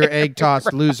egg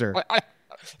toss loser.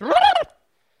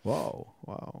 Whoa.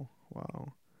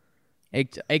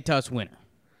 Egg toss winner.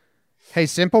 Hey,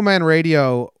 Simple Man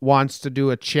Radio wants to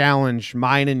do a challenge,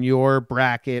 mine and your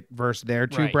bracket versus their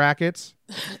two brackets.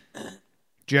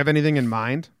 Do you have anything in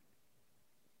mind?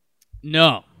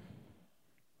 No.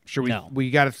 Sure, No. We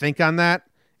got to think on that.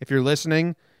 If you're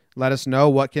listening, let us know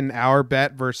what can our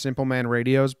bet versus Simple Man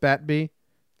Radio's bet be.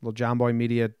 Little John Boy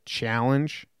Media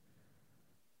challenge.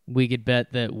 We could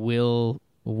bet that we'll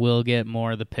get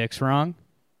more of the picks wrong.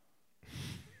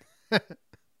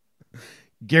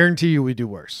 Guarantee you we do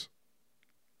worse.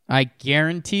 I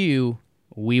guarantee you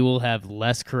we will have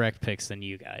less correct picks than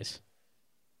you guys.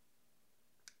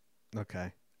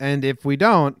 Okay. And if we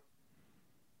don't,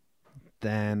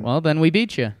 then... Well, then we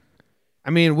beat you. I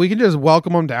mean, we can just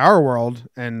welcome them to our world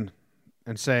and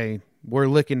say, we're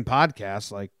licking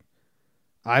podcasts. Like,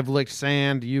 I've licked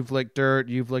sand, you've licked dirt,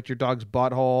 you've licked your dog's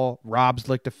butthole, Rob's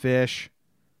licked a fish.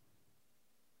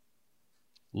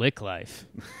 Lick life.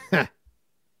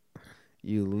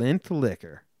 You lint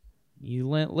liquor. You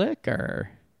lint liquor.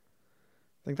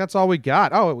 I think that's all we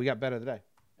got. Oh, we got bet of the day.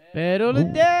 Bet of the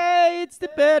day. It's the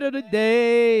bet of the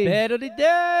day. Bet of the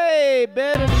day.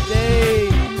 Bet of the day.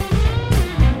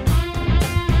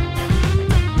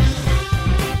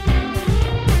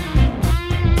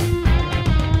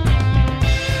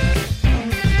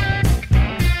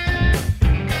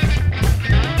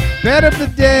 Bet of the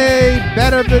day,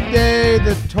 bet of the day.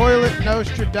 The toilet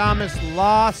Nostradamus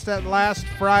lost at last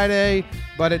Friday,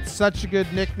 but it's such a good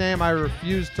nickname, I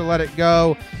refuse to let it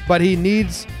go. But he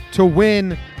needs to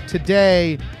win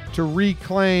today to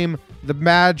reclaim the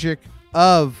magic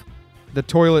of the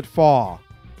toilet fall.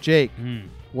 Jake,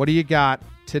 what do you got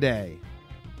today?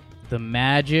 The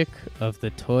magic of the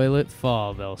toilet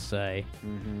fall, they'll say.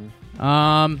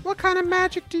 What kind of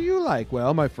magic do you like?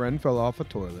 Well, my friend fell off a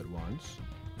toilet once.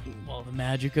 Well, the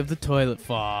magic of the toilet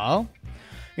fall.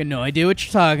 I got no idea what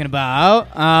you're talking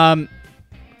about.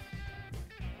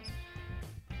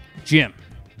 Jim,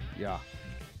 Yeah.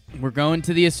 we're going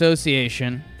to the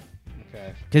association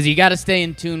Okay. because you got to stay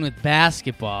in tune with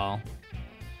basketball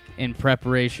in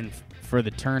preparation for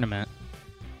the tournament.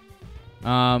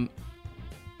 You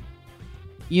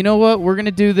know what? We're going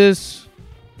to do this.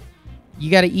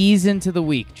 You got to ease into the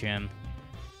week, Jim.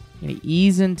 You got to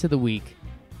ease into the week.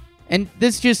 And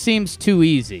this just seems too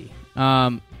easy.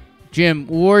 Jim,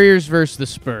 Warriors versus the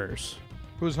Spurs.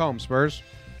 Who's home, Spurs?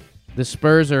 The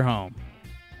Spurs are home.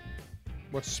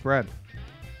 What's the spread?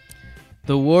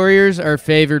 The Warriors are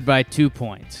favored by 2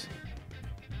 points.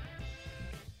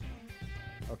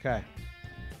 Okay.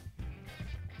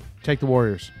 Take the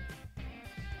Warriors.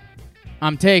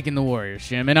 I'm taking the Warriors,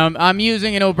 Jim, and I'm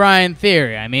using an O'Brien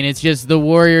theory. I mean, it's just the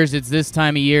Warriors. It's this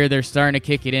time of year. They're starting to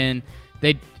kick it in.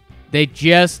 They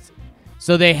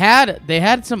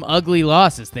had some ugly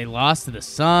losses. They lost to the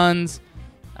Suns.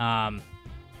 The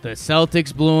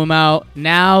Celtics blew them out.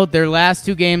 Now, their last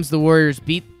 2 games, the Warriors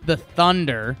beat the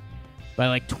Thunder by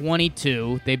like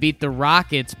 22. They beat the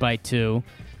Rockets by 2.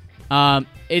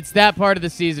 It's that part of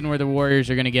the season where the Warriors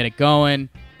are going to get it going.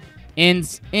 In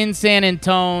San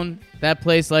Antonio, that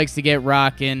place likes to get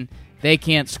rocking. They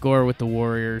can't score with the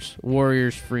Warriors.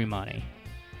 Warriors free money.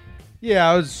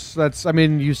 Yeah, you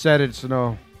said it's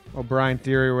an O'Brien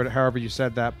theory or however you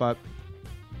said that, but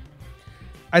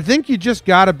I think you just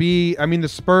got to be, the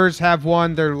Spurs have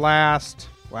won their last,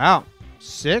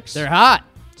 6? They're hot.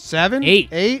 7?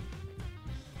 8.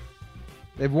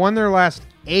 They've won their last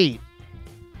 8.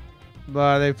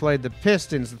 But they've played the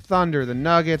Pistons, the Thunder, the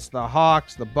Nuggets, the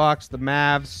Hawks, the Bucks, the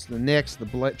Mavs, the Knicks, the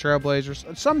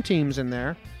Trailblazers. Some teams in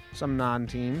there, some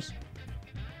non-teams.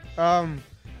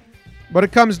 But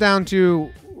it comes down to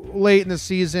late in the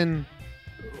season,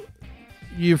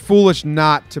 you're foolish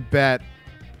not to bet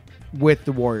with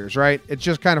the Warriors, right? It's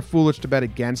just kind of foolish to bet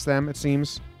against them, it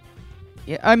seems.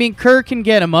 Yeah, Kerr can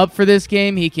get him up for this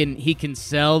game. He can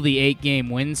sell the 8-game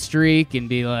win streak and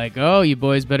be like, "Oh, you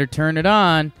boys better turn it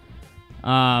on."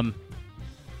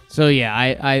 So yeah,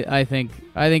 I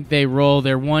think they roll.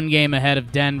 They're 1 game ahead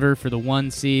of Denver for the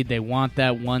 1 seed. They want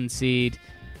that 1 seed.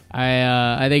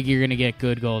 I think you're gonna get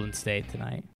good Golden State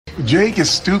tonight. Jake is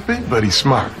stupid, but he's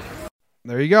smart.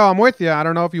 There you go. I'm with you. I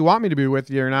don't know if you want me to be with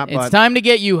you or not, It's but time to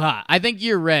get you hot. I think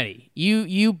you're ready.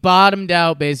 You bottomed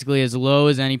out basically as low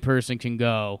as any person can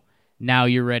go. Now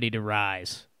you're ready to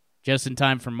rise, just in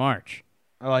time for March.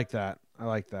 I like that.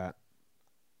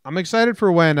 I'm excited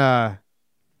for when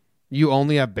you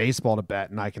only have baseball to bet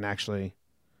and I can actually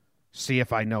see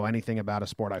if I know anything about a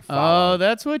sport I follow. Oh,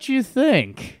 that's what you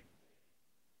think.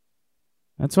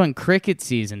 That's when cricket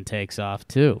season takes off,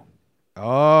 too.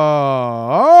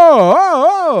 Wow.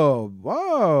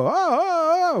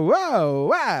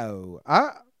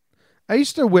 I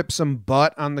used to whip some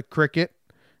butt on the cricket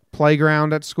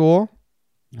playground at school.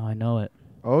 Oh, I know it.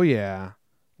 Oh, yeah.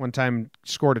 One time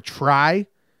scored a try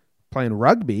playing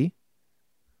rugby.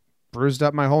 Bruised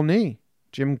up my whole knee.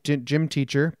 Gym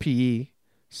teacher, PE,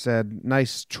 said,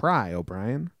 "Nice try,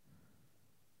 O'Brien."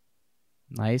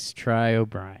 Nice try,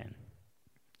 O'Brien.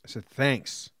 I said,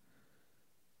 thanks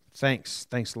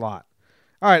a lot.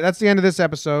 All right, that's the end of this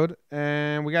episode.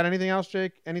 And we got anything else,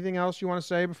 Jake? Anything else you want to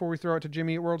say before we throw it to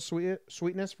Jimmy Eat World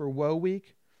Sweetness for Woe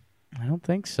Week? I don't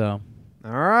think so.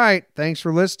 All right. Thanks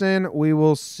for listening. We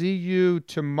will see you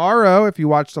tomorrow. If you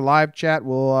watch the live chat,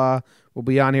 we'll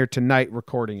be on here tonight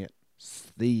recording it.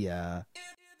 See ya.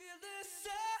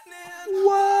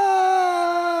 What?